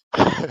this.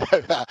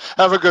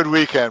 Have a good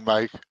weekend,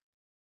 Mike.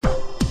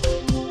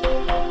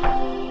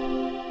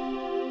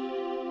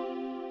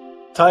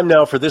 Time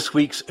now for this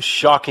week's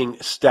shocking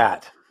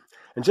stat.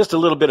 And just a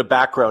little bit of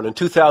background. In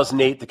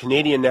 2008, the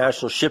Canadian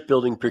National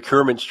Shipbuilding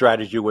Procurement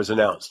Strategy was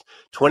announced.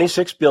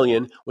 $26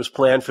 billion was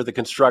planned for the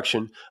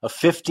construction of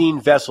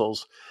 15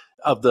 vessels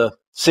of the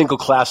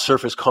single-class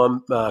surface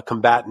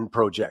combatant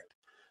project.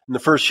 And the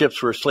first ships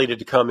were slated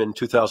to come in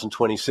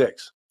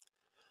 2026.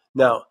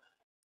 Now,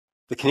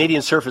 the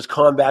Canadian Surface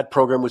Combat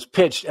Program was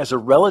pitched as a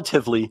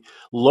relatively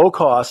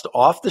low-cost,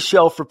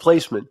 off-the-shelf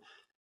replacement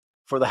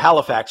for the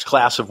Halifax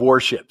class of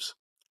warships.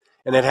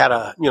 And it had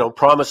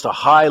promised a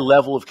high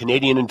level of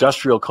Canadian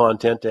industrial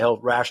content to help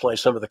rationalize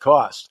some of the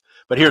costs.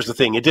 But here's the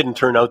thing, it didn't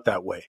turn out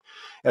that way.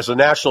 As the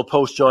National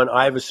Post John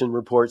Ivison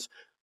reports,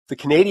 the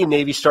Canadian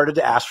Navy started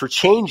to ask for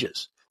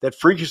changes that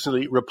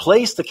frequently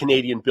replaced the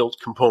Canadian-built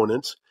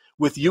components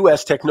with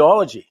U.S.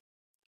 technology.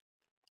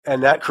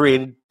 And that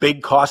created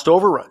big cost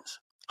overruns,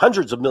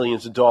 hundreds of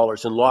millions of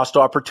dollars, and lost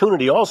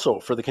opportunity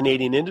also for the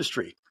Canadian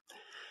industry.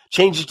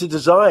 Changes to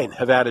design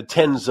have added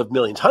tens of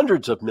millions,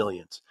 hundreds of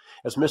millions.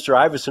 As Mr.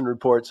 Ivison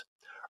reports,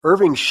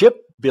 Irving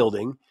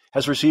Shipbuilding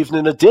has received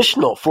an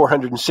additional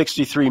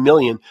 $463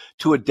 million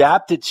to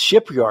adapt its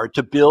shipyard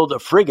to build a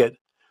frigate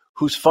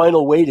whose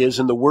final weight is,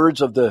 in the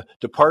words of the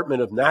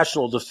Department of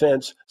National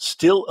Defense,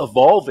 still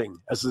evolving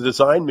as the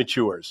design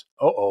matures.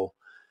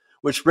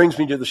 Which brings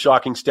me to the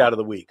shocking stat of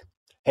the week.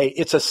 Hey,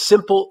 it's a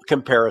simple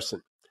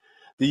comparison.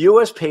 The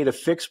U.S. paid a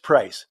fixed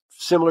price,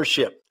 similar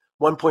ship,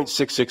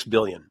 $1.66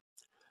 billion.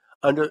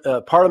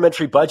 Under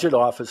Parliamentary Budget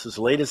Office's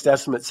latest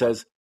estimate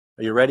says,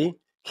 are you ready?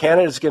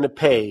 Canada's going to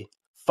pay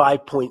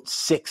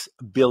 $5.6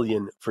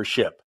 billion for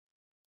ship.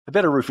 I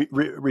better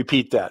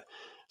repeat that.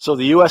 So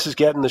the U.S. is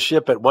getting the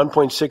ship at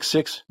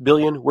 $1.66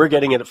 billion. We're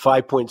getting it at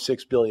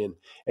 $5.6 billion.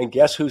 And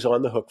guess who's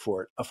on the hook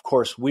for it? Of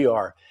course, we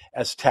are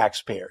as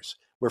taxpayers.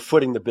 We're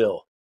footing the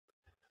bill.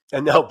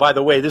 And now, by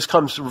the way, this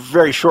comes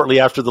very shortly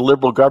after the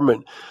Liberal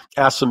government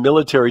asked the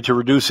military to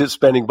reduce its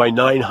spending by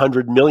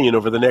 $900 million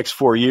over the next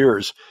 4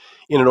 years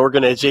in an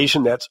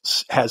organization that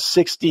has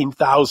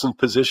 16,000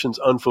 positions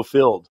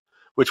unfulfilled,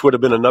 which would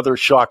have been another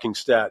shocking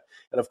stat.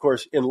 And of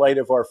course, in light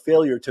of our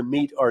failure to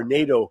meet our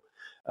NATO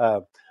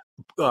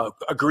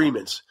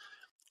agreements,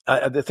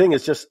 the thing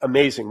is just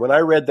amazing. When I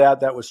read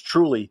that, that was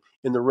truly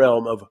in the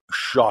realm of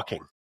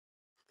shocking.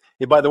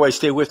 Hey, by the way,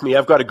 stay with me.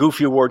 I've got a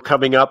Goofy Award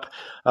coming up.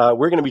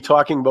 We're going to be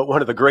talking about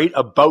one of the great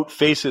about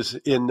faces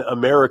in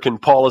American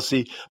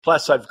policy.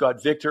 Plus, I've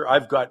got Victor,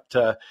 I've got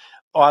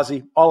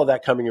Ozzy, all of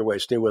that coming your way.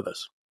 Stay with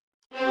us.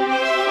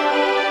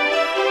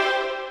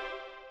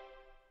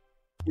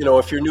 You know,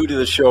 if you're new to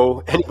the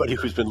show, anybody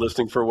who's been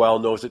listening for a while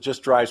knows it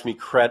just drives me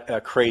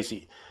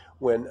crazy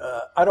when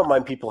I don't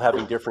mind people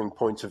having differing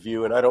points of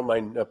view, and I don't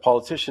mind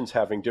politicians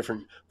having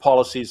different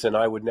policies than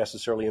I would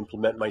necessarily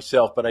implement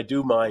myself, but I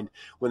do mind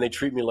when they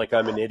treat me like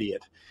I'm an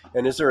idiot.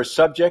 And is there a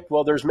subject?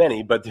 Well, there's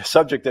many, but the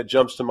subject that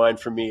jumps to mind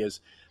for me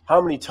is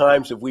how many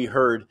times have we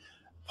heard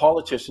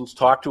politicians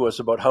talk to us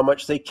about how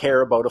much they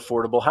care about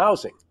affordable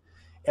housing?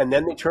 And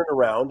then they turn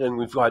around, and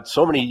we've got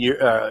so many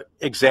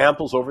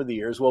examples over the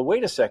years. Well,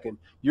 wait a second.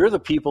 You're the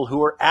people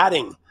who are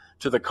adding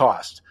to the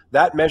cost.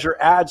 That measure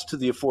adds to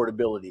the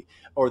affordability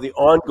or the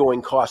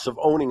ongoing cost of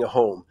owning a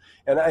home.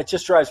 And it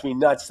just drives me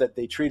nuts that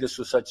they treat us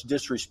with such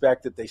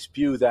disrespect, that they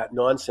spew that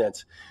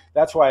nonsense.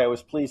 That's why I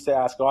was pleased to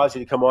ask Ozzy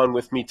to come on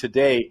with me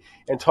today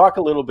and talk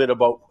a little bit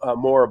about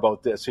more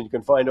about this. And you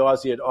can find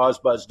Ozzy at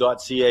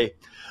ozbuzz.ca.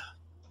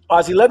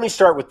 Ozzy, let me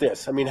start with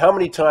this. I mean, how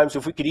many times,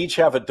 if we could each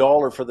have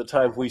 $1 for the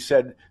time we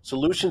said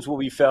solutions will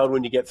be found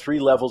when you get 3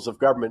 levels of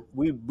government,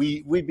 we'd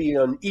be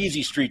on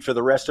easy street for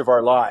the rest of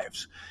our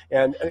lives.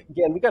 And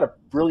again, we got a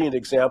brilliant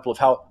example of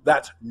how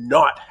that's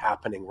not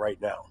happening right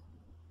now.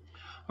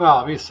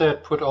 Well, we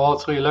said put all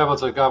 3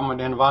 levels of government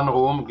in one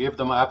room, give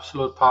them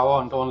absolute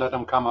power, and don't let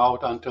them come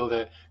out until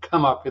they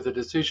come up with a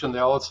decision they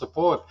all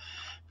support.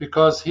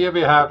 Because here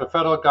we have the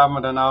federal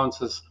government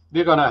announces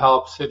we're going to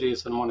help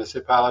cities and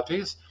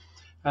municipalities.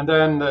 And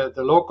then the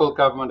local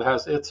government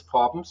has its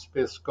problems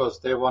because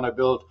they want to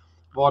build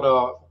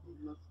water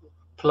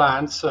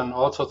plants and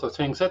all sorts of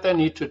things that they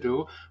need to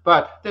do,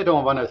 but they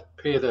don't want to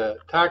pay the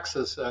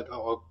taxes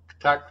or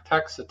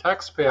tax the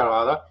taxpayer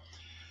rather.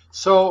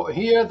 So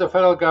here the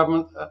federal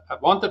government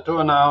wanted to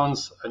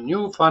announce a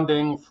new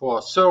funding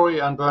for Surrey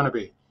and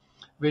Burnaby,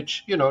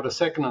 which, you know, the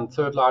second and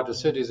third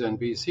largest cities in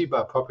BC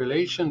by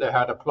population. They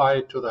had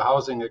applied to the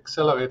Housing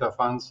Accelerator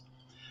funds.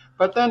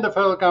 But then the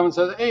federal government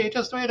says, hey,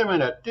 just wait a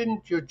minute,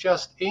 didn't you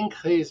just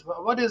increase,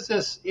 what is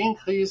this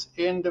increase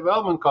in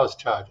development cost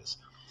charges?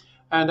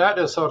 And that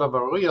is sort of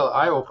a real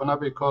eye-opener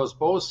because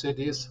both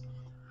cities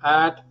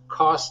add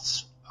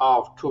costs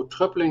to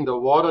tripling the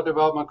water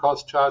development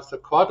cost charge, the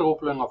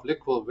quadrupling of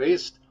liquid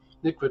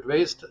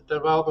waste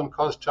development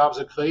cost charge,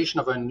 the creation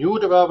of a new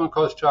development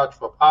cost charge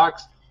for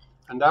parks,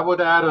 and that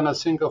would add on a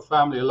single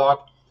family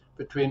lot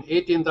between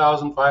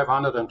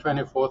 $18,500 and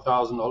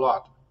 $24,000 a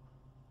lot.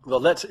 Well,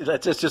 let's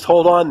just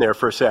hold on there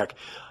for a sec.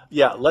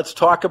 Yeah, let's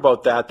talk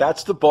about that.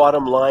 That's the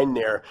bottom line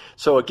there.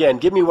 So again,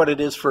 give me what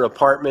it is for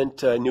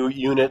apartment, new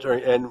unit,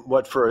 and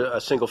what for a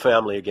single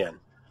family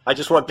again. I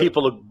just want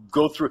people to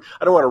go through.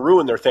 I don't want to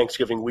ruin their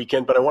Thanksgiving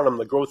weekend, but I want them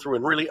to go through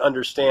and really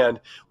understand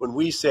when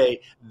we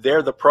say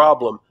they're the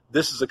problem,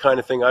 this is the kind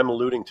of thing I'm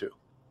alluding to.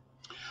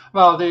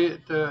 Well, the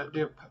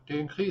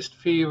increased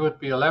fee would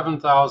be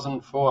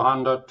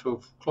 $11,400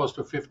 to close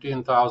to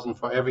 $15,000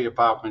 for every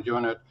apartment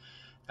unit,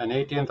 and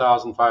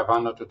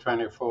 $18,500 to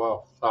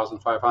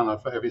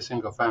 $24,500 for every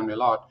single family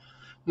lot.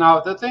 Now,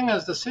 the thing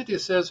is, the city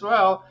says,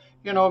 well,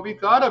 you know, we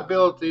got to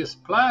build these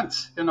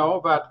plants, you know,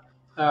 but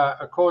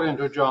according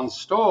to John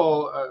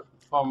Stoll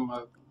from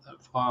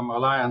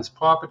Alliance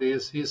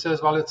Properties, he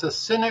says, well, it's a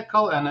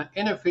cynical and an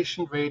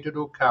inefficient way to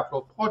do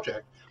capital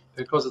project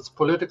because it's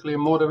politically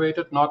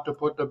motivated not to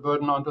put the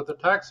burden onto the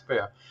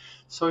taxpayer.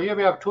 So here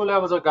we have 2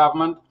 levels of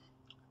government,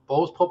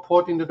 both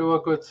purporting to do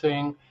a good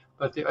thing.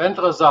 But the end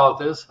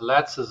result is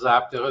let's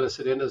zap the real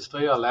estate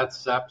industry or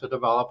let's zap the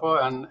developer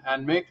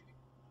and make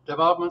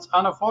developments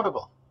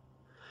unaffordable.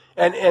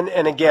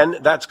 And again,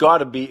 that's got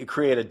to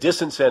create a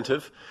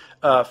disincentive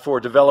for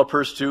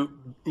developers to,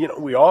 you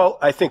know,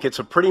 I think it's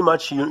a pretty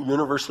much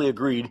universally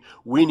agreed,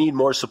 we need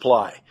more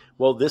supply.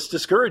 Well, this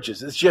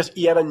discourages. It's just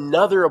yet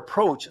another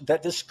approach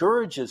that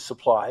discourages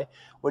supply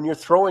when you're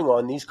throwing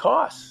on these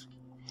costs.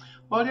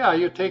 Well, yeah,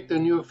 you take the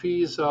new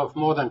fees of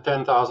more than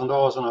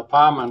 $10,000 an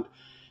apartment.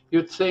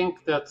 You'd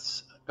think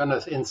that's going to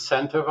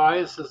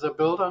incentivize as a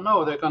builder.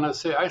 No, they're going to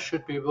say, I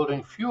should be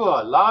building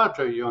fewer,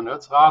 larger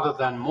units rather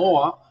than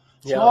more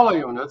smaller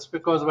units,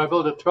 because if I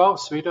build a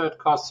 12-suiter, it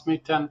costs me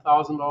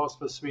 $10,000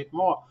 per suite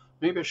more.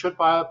 Maybe I should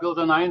build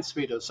a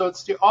 9-suiter. So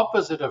it's the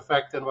opposite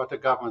effect than what the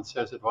government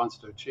says it wants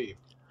to achieve.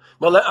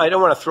 Well, I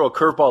don't want to throw a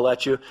curveball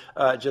at you,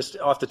 just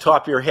off the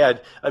top of your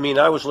head. I mean,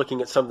 I was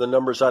looking at some of the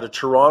numbers out of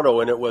Toronto,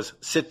 and it was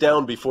sit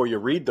down before you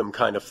read them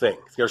kind of thing.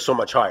 They're so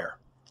much higher.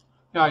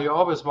 Yeah, you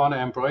always want to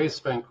embrace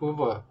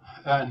Vancouver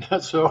and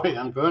Surrey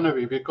and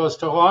Burnaby, because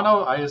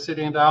Toronto, are you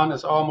sitting down,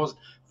 is almost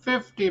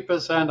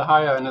 50%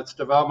 higher in its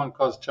development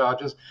cost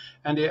charges,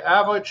 and the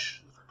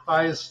average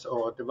price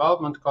or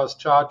development cost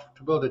charge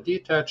to build a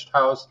detached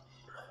house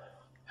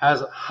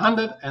has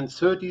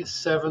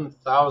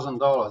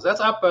 $137,000. That's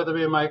up, by the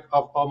way, Mike,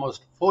 of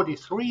almost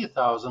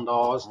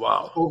 $43,000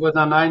 Wow. over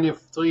the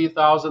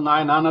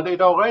 $93,900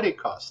 it already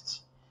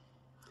costs.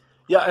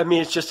 Yeah, I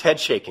mean, it's just head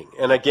shaking.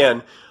 And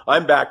again,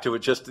 I'm back to it,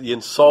 just the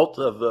insult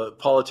of the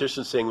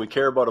politicians saying we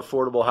care about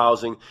affordable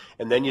housing,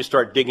 and then you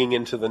start digging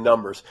into the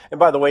numbers. And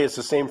by the way, it's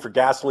the same for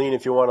gasoline.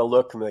 If you want to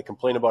look, and they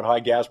complain about high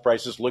gas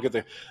prices, look at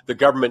the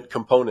government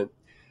component.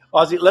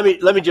 Ozzie, let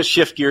me just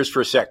shift gears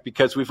for a sec,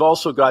 because we've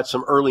also got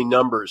some early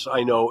numbers,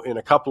 I know, in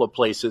a couple of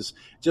places.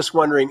 Just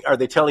wondering, are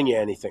they telling you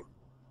anything?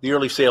 The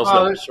early sales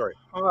numbers, sorry.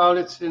 Well,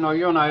 it's,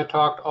 you and I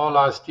talked all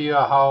last year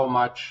how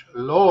much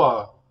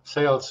lower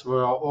sales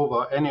were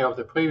over any of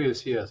the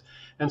previous years.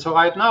 And so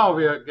right now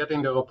we are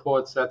getting the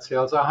reports that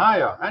sales are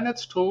higher. And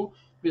it's true.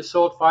 We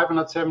sold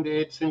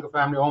 578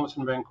 single-family homes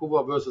in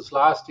Vancouver versus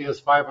last year's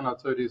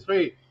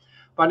 533.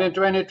 But in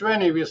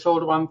 2020, we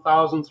sold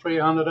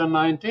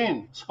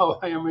 1,319. So,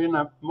 I mean,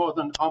 more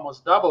than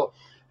almost double.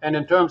 And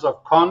in terms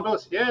of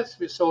condos, yes,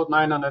 we sold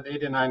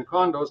 989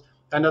 condos,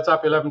 and that's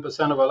up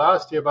 11% over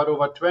last year. But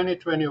over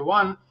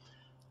 2021,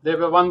 there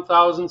were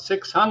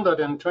 1,600.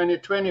 In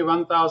 2020,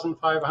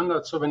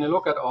 1,500. So when you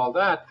look at all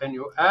that, and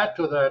you add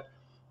to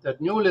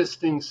that new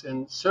listings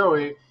in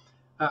Surrey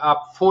are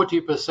up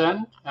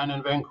 40%, and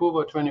in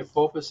Vancouver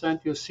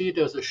 24%, you see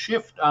there's a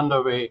shift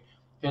underway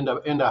in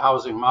the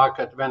housing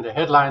market. When the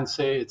headlines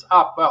say it's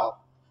up,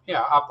 well,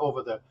 yeah, up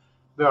over the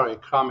very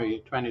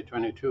crummy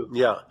 2022.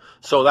 Yeah.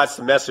 So that's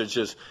the message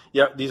is,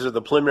 yeah, these are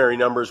the preliminary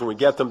numbers when we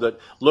get them that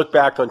look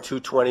back on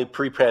 2020,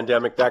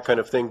 pre-pandemic, that kind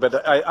of thing.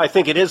 But I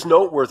think it is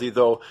noteworthy,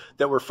 though,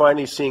 that we're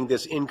finally seeing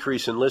this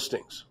increase in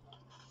listings.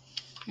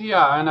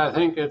 Yeah, and I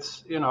think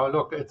it's,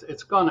 look,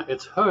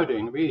 it's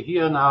hurting. We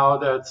hear now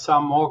that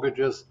some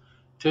mortgages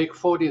take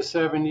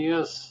 47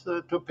 years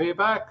to pay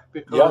back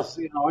because,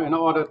 in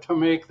order to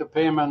make the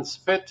payments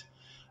fit,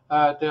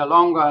 they're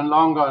longer and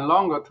longer and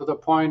longer to the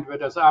point where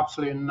there's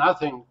absolutely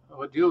nothing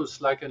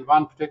reduced. Like in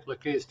one particular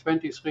case,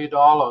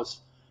 $23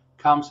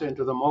 comes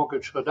into the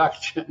mortgage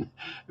reduction,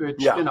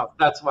 which,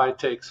 that's why it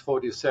takes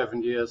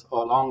 47 years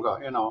or longer,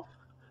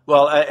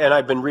 Well, and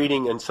I've been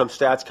reading and some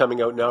stats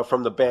coming out now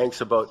from the banks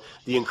about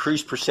the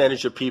increased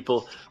percentage of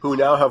people who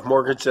now have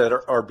mortgages that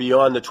are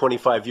beyond the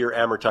 25-year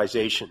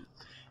amortization.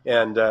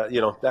 And,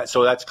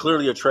 so that's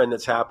clearly a trend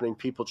that's happening.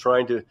 People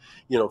trying to,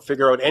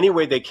 figure out any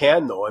way they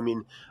can, though. I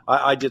mean,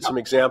 I did some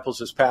examples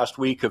this past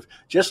week of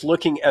just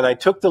looking, and I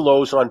took the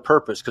lows on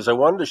purpose because I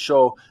wanted to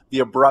show the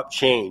abrupt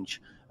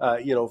change,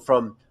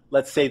 from,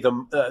 let's say,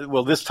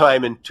 this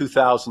time in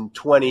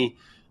 2020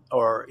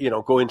 or,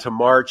 go into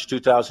March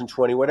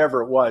 2020,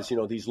 whatever it was,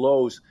 these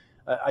lows.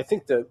 I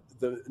think the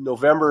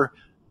November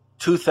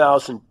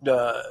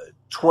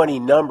 2020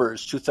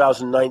 numbers,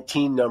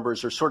 2019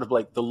 numbers are sort of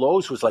like the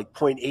lows was like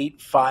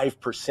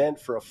 0.85%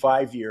 for a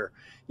 5-year,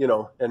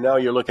 and now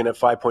you're looking at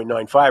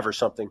 5.95 or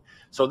something.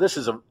 So this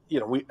is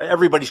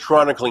everybody's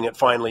chronicling it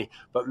finally,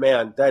 but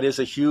man, that is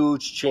a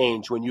huge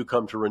change when you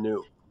come to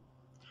renew.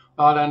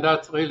 Well, and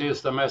that really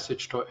is the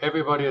message to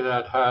everybody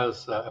that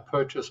has a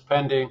purchase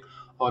pending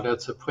or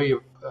that's a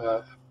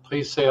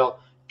pre-sale.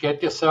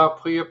 Get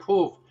yourself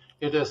pre-approved.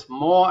 It is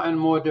more and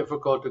more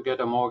difficult to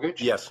get a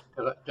mortgage. Yes.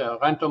 The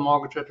rental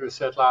mortgage that we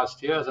said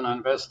last year as an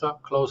investor,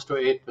 close to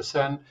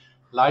 8%.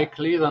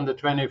 Likely on the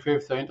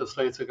 25th, the interest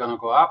rates are going to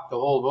go up. The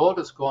whole world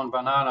is going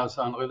bananas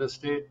on real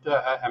estate,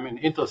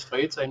 interest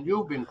rates. And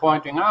you've been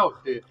pointing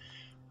out the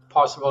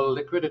possible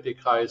liquidity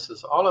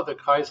crisis, all of the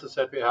crises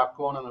that we have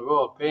going in the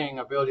world, paying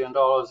 $1 billion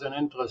in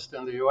interest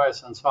in the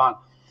U.S. and so on.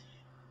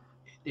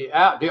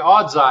 The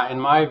odds are, in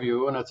my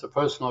view, and it's a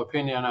personal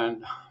opinion,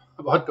 and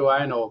what do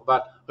I know,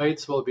 but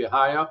rates will be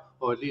higher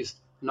or at least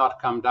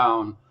not come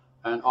down,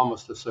 and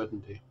almost a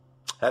certainty.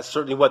 That's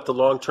certainly what the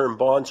long-term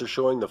bonds are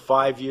showing, the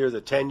 5-year,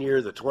 the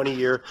 10-year, the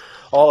 20-year,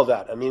 all of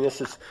that. I mean, this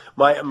is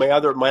my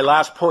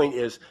last point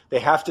is they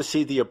have to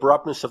see the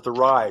abruptness of the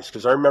rise,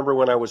 because I remember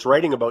when I was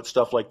writing about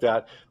stuff like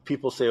that,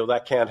 people say, oh,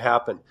 that can't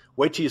happen.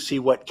 Wait till you see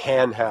what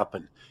can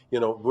happen.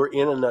 We're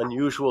in an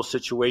unusual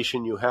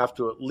situation. You have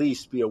to at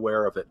least be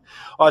aware of it.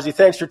 Ozzie,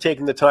 thanks for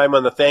taking the time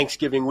on the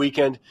Thanksgiving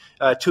weekend.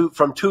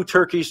 From two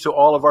turkeys to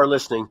all of our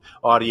listening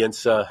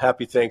audience,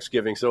 happy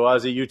Thanksgiving. So,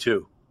 Ozzie, you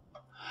too.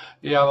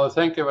 Yeah, well,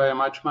 thank you very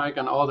much, Mike,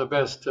 and all the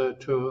best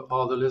to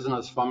all the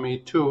listeners from me,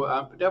 too.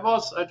 I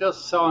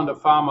just saw in the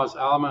Farmer's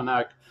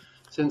Almanac,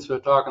 since we're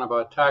talking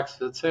about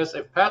taxes, it says,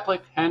 if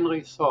Patrick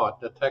Henry thought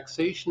that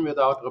taxation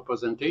without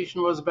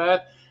representation was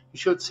bad, You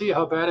should see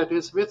how bad it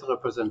is with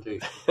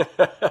representation.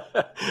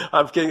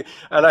 I'm kidding.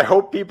 And I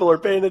hope people are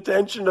paying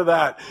attention to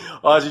that.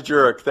 Ozzie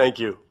Jurock, thank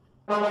you.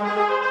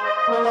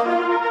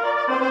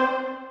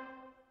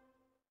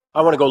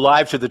 I want to go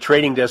live to the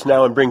trading desk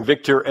now and bring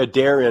Victor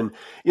Adair in.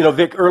 You know,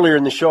 Vic, earlier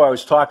in the show, I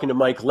was talking to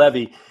Mike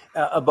Levy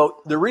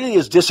about there really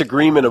is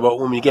disagreement about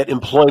when we get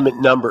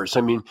employment numbers.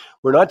 I mean,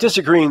 we're not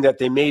disagreeing that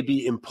they may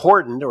be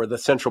important or the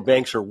central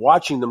banks are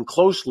watching them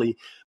closely,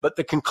 but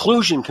the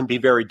conclusion can be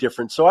very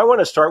different. So I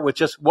want to start with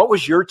just what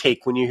was your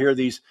take when you hear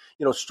these,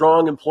 you know,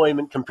 strong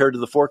employment compared to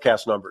the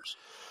forecast numbers?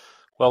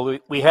 Well,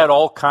 we had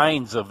all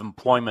kinds of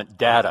employment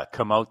data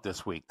come out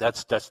this week.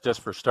 That's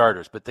just for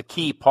starters. But the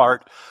key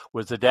part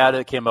was the data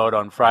that came out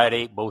on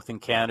Friday, both in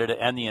Canada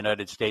and the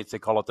United States. They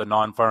call it the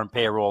non-farm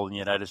payroll in the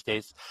United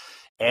States.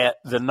 And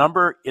the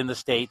number in the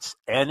States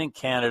and in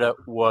Canada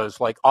was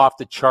like off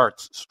the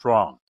charts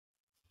strong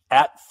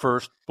at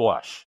first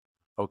blush.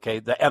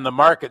 Okay, and the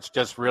markets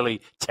just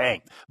really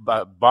tanked.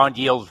 Bond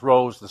yields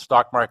rose, the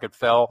stock market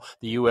fell,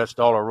 the U.S.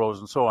 dollar rose,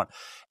 and so on.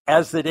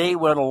 As the day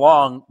went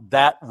along,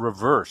 that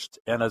reversed.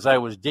 And as I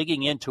was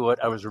digging into it,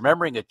 I was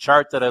remembering a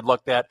chart that I'd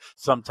looked at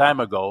some time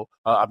ago,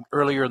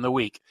 earlier in the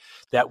week,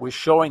 that was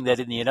showing that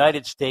in the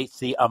United States,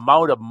 the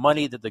amount of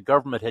money that the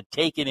government had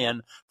taken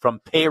in from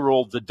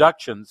payroll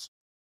deductions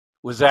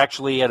was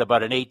actually at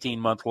about an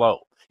 18-month low.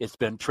 It's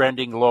been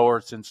trending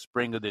lower since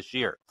spring of this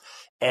year.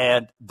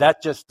 And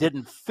that just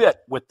didn't fit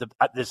with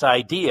this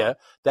idea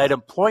that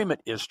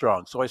employment is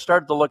strong. So I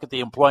started to look at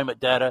the employment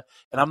data,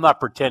 and I'm not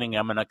pretending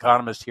I'm an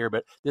economist here,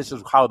 but this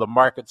is how the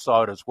market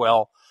saw it as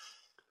well.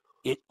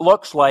 It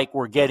looks like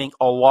we're getting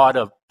a lot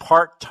of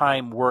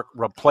part-time work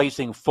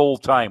replacing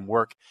full-time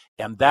work,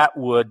 and that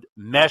would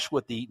mesh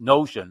with the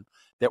notion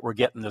that we're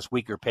getting this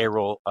weaker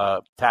payroll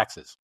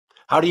taxes.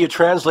 How do you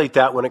translate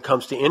that when it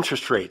comes to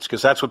interest rates?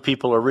 Because that's what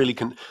people are really,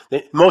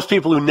 most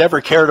people who never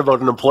cared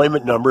about an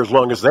employment number as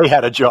long as they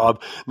had a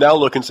job now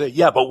look and say,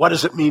 yeah, but what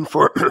does it mean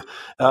for,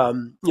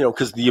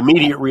 because the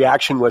immediate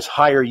reaction was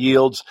higher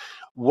yields.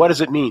 What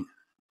does it mean?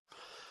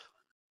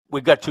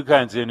 We've got two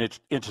kinds of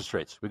interest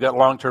rates. We've got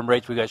long-term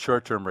rates, we've got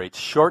short-term rates.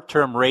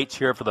 Short-term rates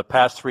here for the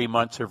past 3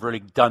 months have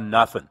really done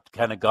nothing,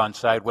 kind of gone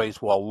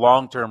sideways, while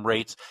long-term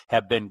rates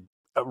have been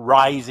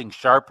rising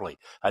sharply.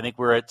 I think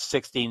we're at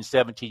 16,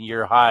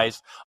 17-year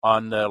highs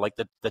on the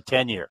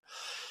 10-year.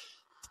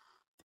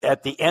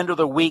 At the end of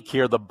the week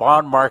here, the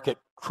bond market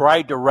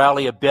tried to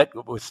rally a bit.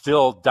 It was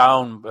still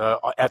down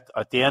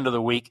at the end of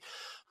the week.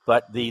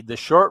 But the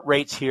short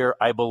rates here,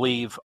 I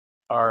believe,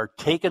 are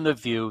taking the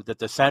view that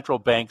the central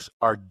banks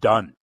are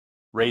done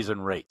raising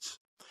rates.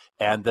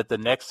 And that the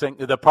next thing,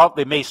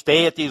 they may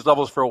stay at these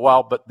levels for a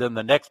while, but then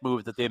the next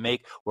move that they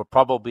make will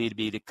probably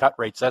be to cut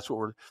rates. That's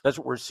what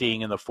we're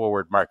seeing in the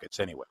forward markets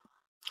anyway.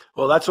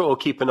 Well, that's what we'll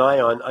keep an eye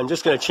on. I'm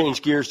just going to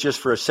change gears just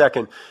for a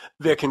second,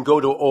 Vic, and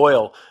go to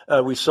oil.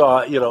 We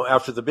saw,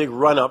 after the big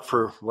run up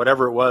for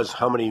whatever it was,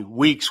 how many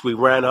weeks we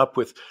ran up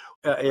with,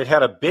 it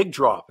had a big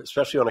drop,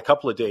 especially on a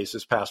couple of days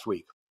this past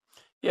week.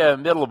 Yeah,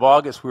 middle of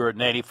August, we were at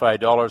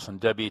 $95 on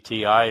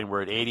WTI, and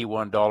we're at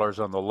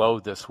 $81 on the low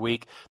this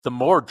week. The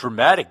more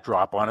dramatic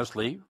drop,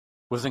 honestly,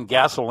 was in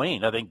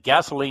gasoline. I think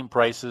gasoline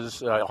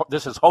prices,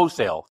 this is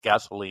wholesale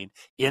gasoline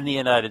in the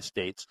United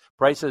States.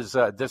 Prices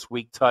this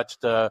week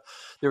touched, they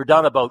were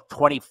down about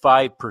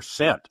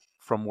 25%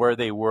 from where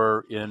they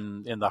were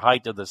in the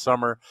height of the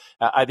summer.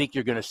 I think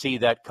you're going to see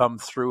that come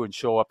through and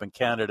show up in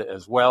Canada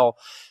as well.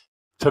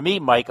 To me,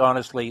 Mike,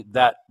 honestly,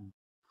 that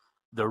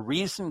the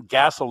reason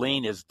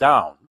gasoline is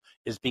down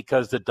is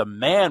because the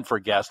demand for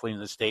gasoline in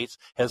the States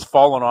has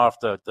fallen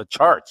off the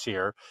charts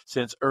here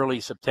since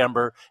early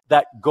September.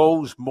 That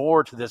goes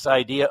more to this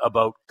idea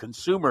about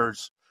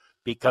consumers,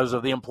 because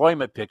of the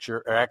employment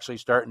picture, are actually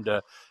starting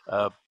to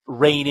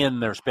rein in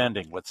their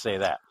spending, let's say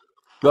that.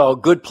 Well,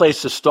 good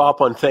place to stop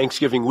on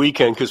Thanksgiving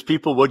weekend, because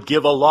people would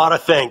give a lot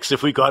of thanks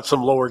if we got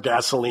some lower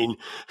gasoline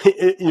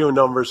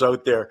numbers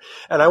out there.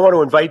 And I want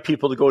to invite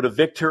people to go to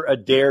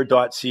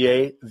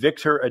victoradair.ca,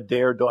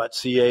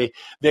 victoradair.ca.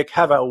 Vic,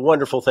 have a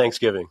wonderful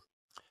Thanksgiving.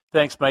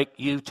 Thanks, Mike.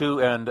 You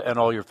too, and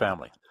all your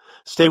family.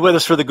 Stay with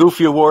us for the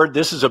Goofy Award.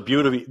 This is a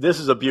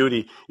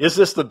beauty. Is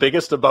this the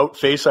biggest about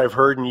face I've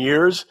heard in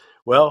years?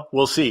 Well,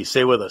 we'll see.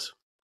 Stay with us.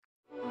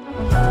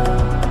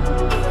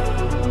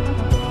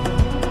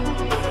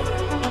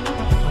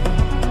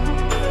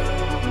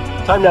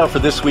 Time now for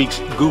this week's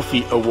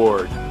Goofy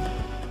Award.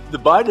 The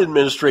Biden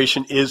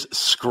administration is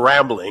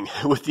scrambling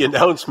with the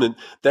announcement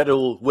that it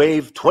will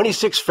waive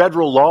 26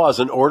 federal laws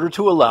in order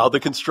to allow the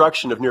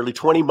construction of nearly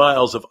 20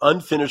 miles of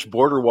unfinished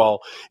border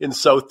wall in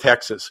South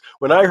Texas.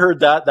 When I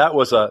heard that, that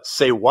was a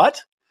say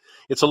what?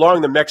 It's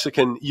along the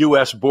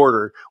Mexican-U.S.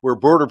 border where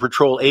Border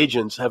Patrol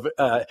agents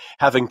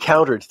have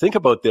encountered, think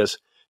about this,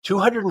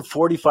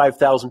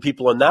 245,000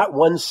 people on that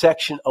one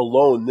section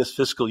alone this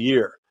fiscal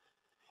year.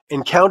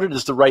 Encountered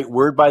is the right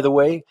word, by the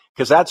way,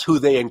 because that's who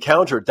they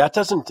encountered. That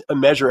doesn't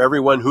measure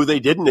everyone who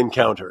they didn't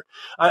encounter.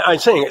 I'm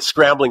saying it's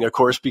scrambling, of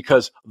course,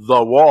 because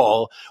the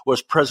wall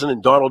was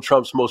President Donald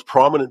Trump's most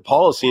prominent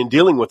policy in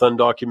dealing with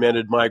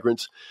undocumented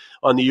migrants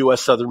on the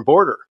U.S. southern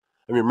border.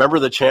 I mean, remember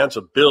the chants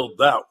of build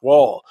that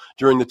wall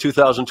during the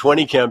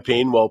 2020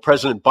 campaign, while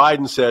President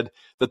Biden said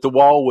that the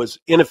wall was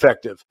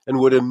ineffective and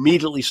would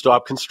immediately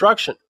stop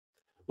construction.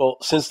 Well,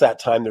 since that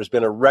time, there's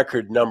been a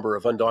record number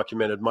of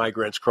undocumented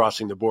migrants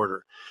crossing the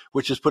border,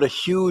 which has put a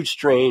huge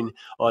strain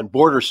on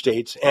border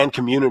states and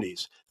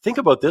communities. Think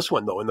about this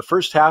one, though. In the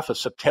first half of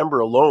September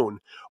alone,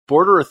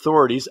 border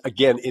authorities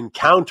again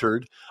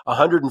encountered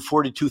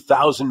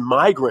 142,000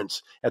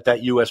 migrants at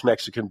that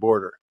U.S.-Mexican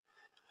border.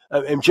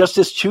 And just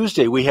this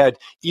Tuesday, we had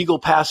Eagle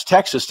Pass,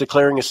 Texas,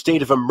 declaring a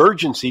state of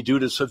emergency due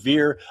to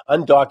severe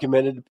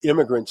undocumented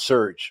immigrant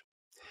surge.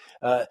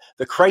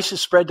 The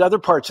crisis spread to other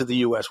parts of the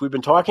U.S. We've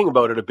been talking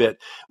about it a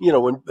bit. You know,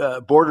 when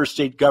border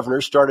state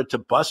governors started to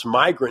bus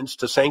migrants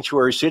to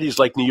sanctuary cities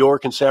like New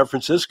York and San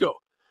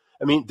Francisco.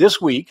 I mean, this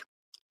week,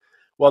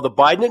 while the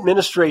Biden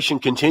administration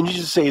continues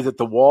to say that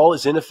the wall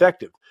is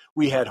ineffective,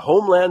 we had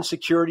Homeland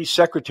Security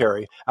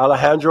Secretary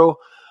Alejandro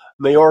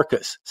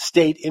Mayorkas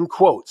state in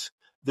quotes,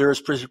 there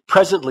is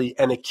presently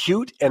an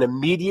acute and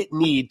immediate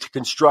need to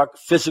construct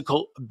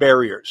physical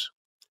barriers.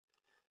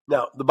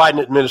 Now, the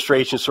Biden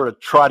administration is sort of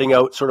trotting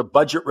out sort of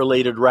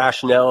budget-related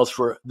rationales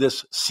for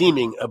this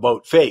seeming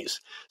about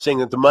face, saying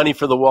that the money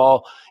for the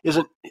wall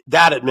isn't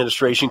that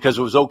administration because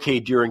it was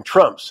okay during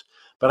Trump's.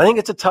 But I think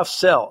it's a tough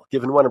sell,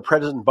 given one of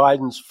President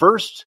Biden's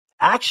first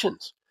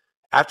actions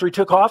after he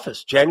took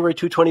office, January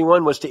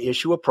 2021, was to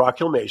issue a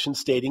proclamation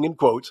stating, in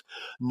quotes,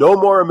 no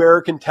more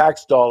American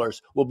tax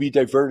dollars will be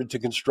diverted to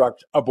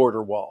construct a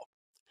border wall.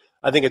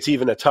 I think it's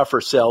even a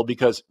tougher sell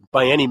because,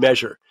 by any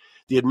measure,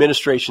 the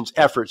administration's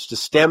efforts to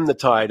stem the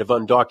tide of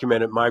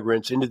undocumented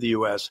migrants into the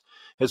U.S.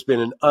 has been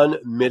an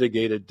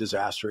unmitigated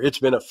disaster. It's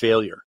been a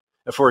failure.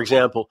 For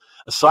example,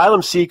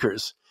 asylum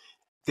seekers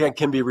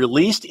can be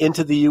released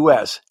into the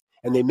U.S.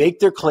 and they make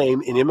their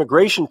claim in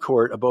immigration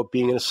court about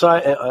being an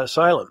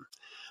asylum.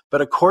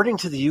 But according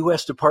to the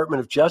U.S. Department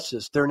of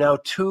Justice, there are now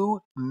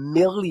 2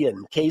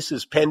 million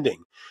cases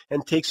pending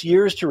and takes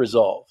years to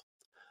resolve.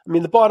 I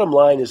mean, the bottom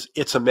line is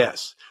it's a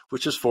mess,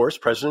 which has forced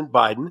President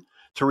Biden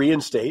to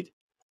reinstate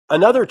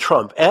another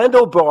Trump and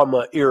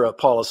Obama-era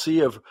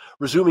policy of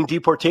resuming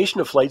deportation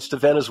of flights to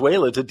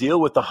Venezuela to deal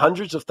with the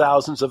hundreds of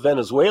thousands of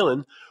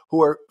Venezuelans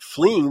who are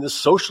fleeing the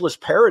socialist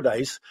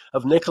paradise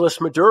of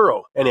Nicolas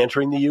Maduro and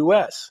entering the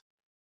U.S.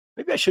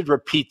 Maybe I should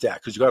repeat that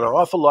because you've got an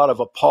awful lot of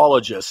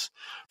apologists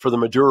for the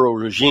Maduro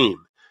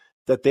regime,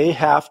 that they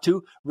have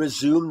to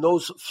resume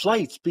those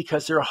flights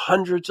because there are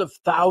hundreds of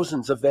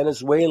thousands of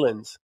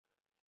Venezuelans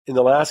in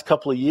the last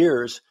couple of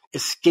years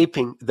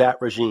escaping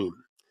that regime.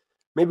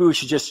 Maybe we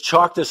should just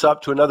chalk this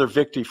up to another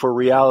victory for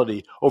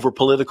reality over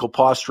political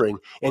posturing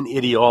and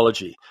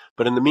ideology.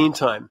 But in the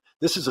meantime,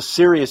 this is a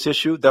serious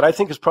issue that I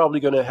think is probably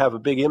going to have a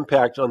big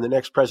impact on the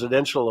next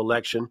presidential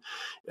election,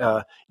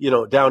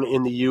 down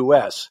in the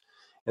U.S.,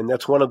 and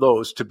that's one of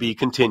those to be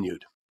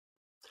continued.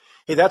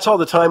 Hey, that's all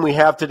the time we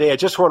have today. I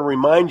just want to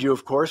remind you,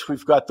 of course,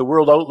 we've got the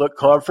World Outlook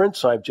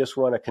Conference. I just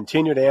want to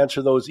continue to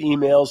answer those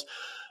emails.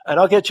 And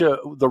I'll get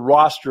you the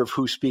roster of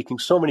who's speaking.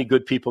 So many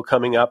good people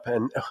coming up,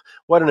 and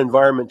what an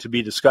environment to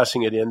be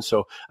discussing it in.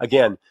 So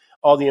again,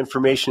 all the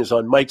information is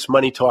on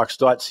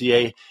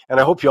mikesmoneytalks.ca. And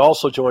I hope you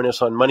also join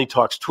us on Money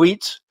Talks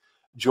Tweets.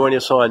 Join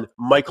us on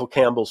Michael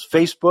Campbell's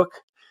Facebook,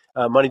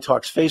 Money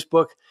Talks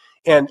Facebook.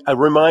 And a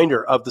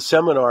reminder of the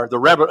seminar, a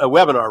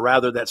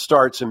webinar that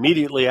starts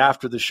immediately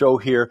after the show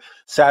here,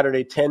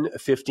 Saturday,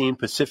 10:15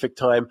 Pacific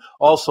time.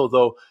 Also,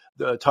 though,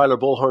 the Tyler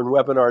Bullhorn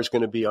webinar is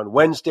going to be on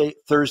Wednesday,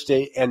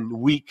 Thursday, and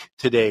week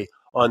today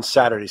on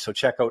Saturday. So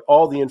check out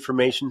all the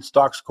information,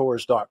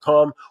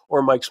 stockscores.com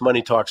or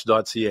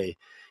mikesmoneytalks.ca.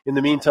 In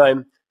the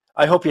meantime,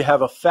 I hope you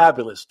have a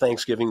fabulous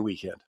Thanksgiving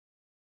weekend.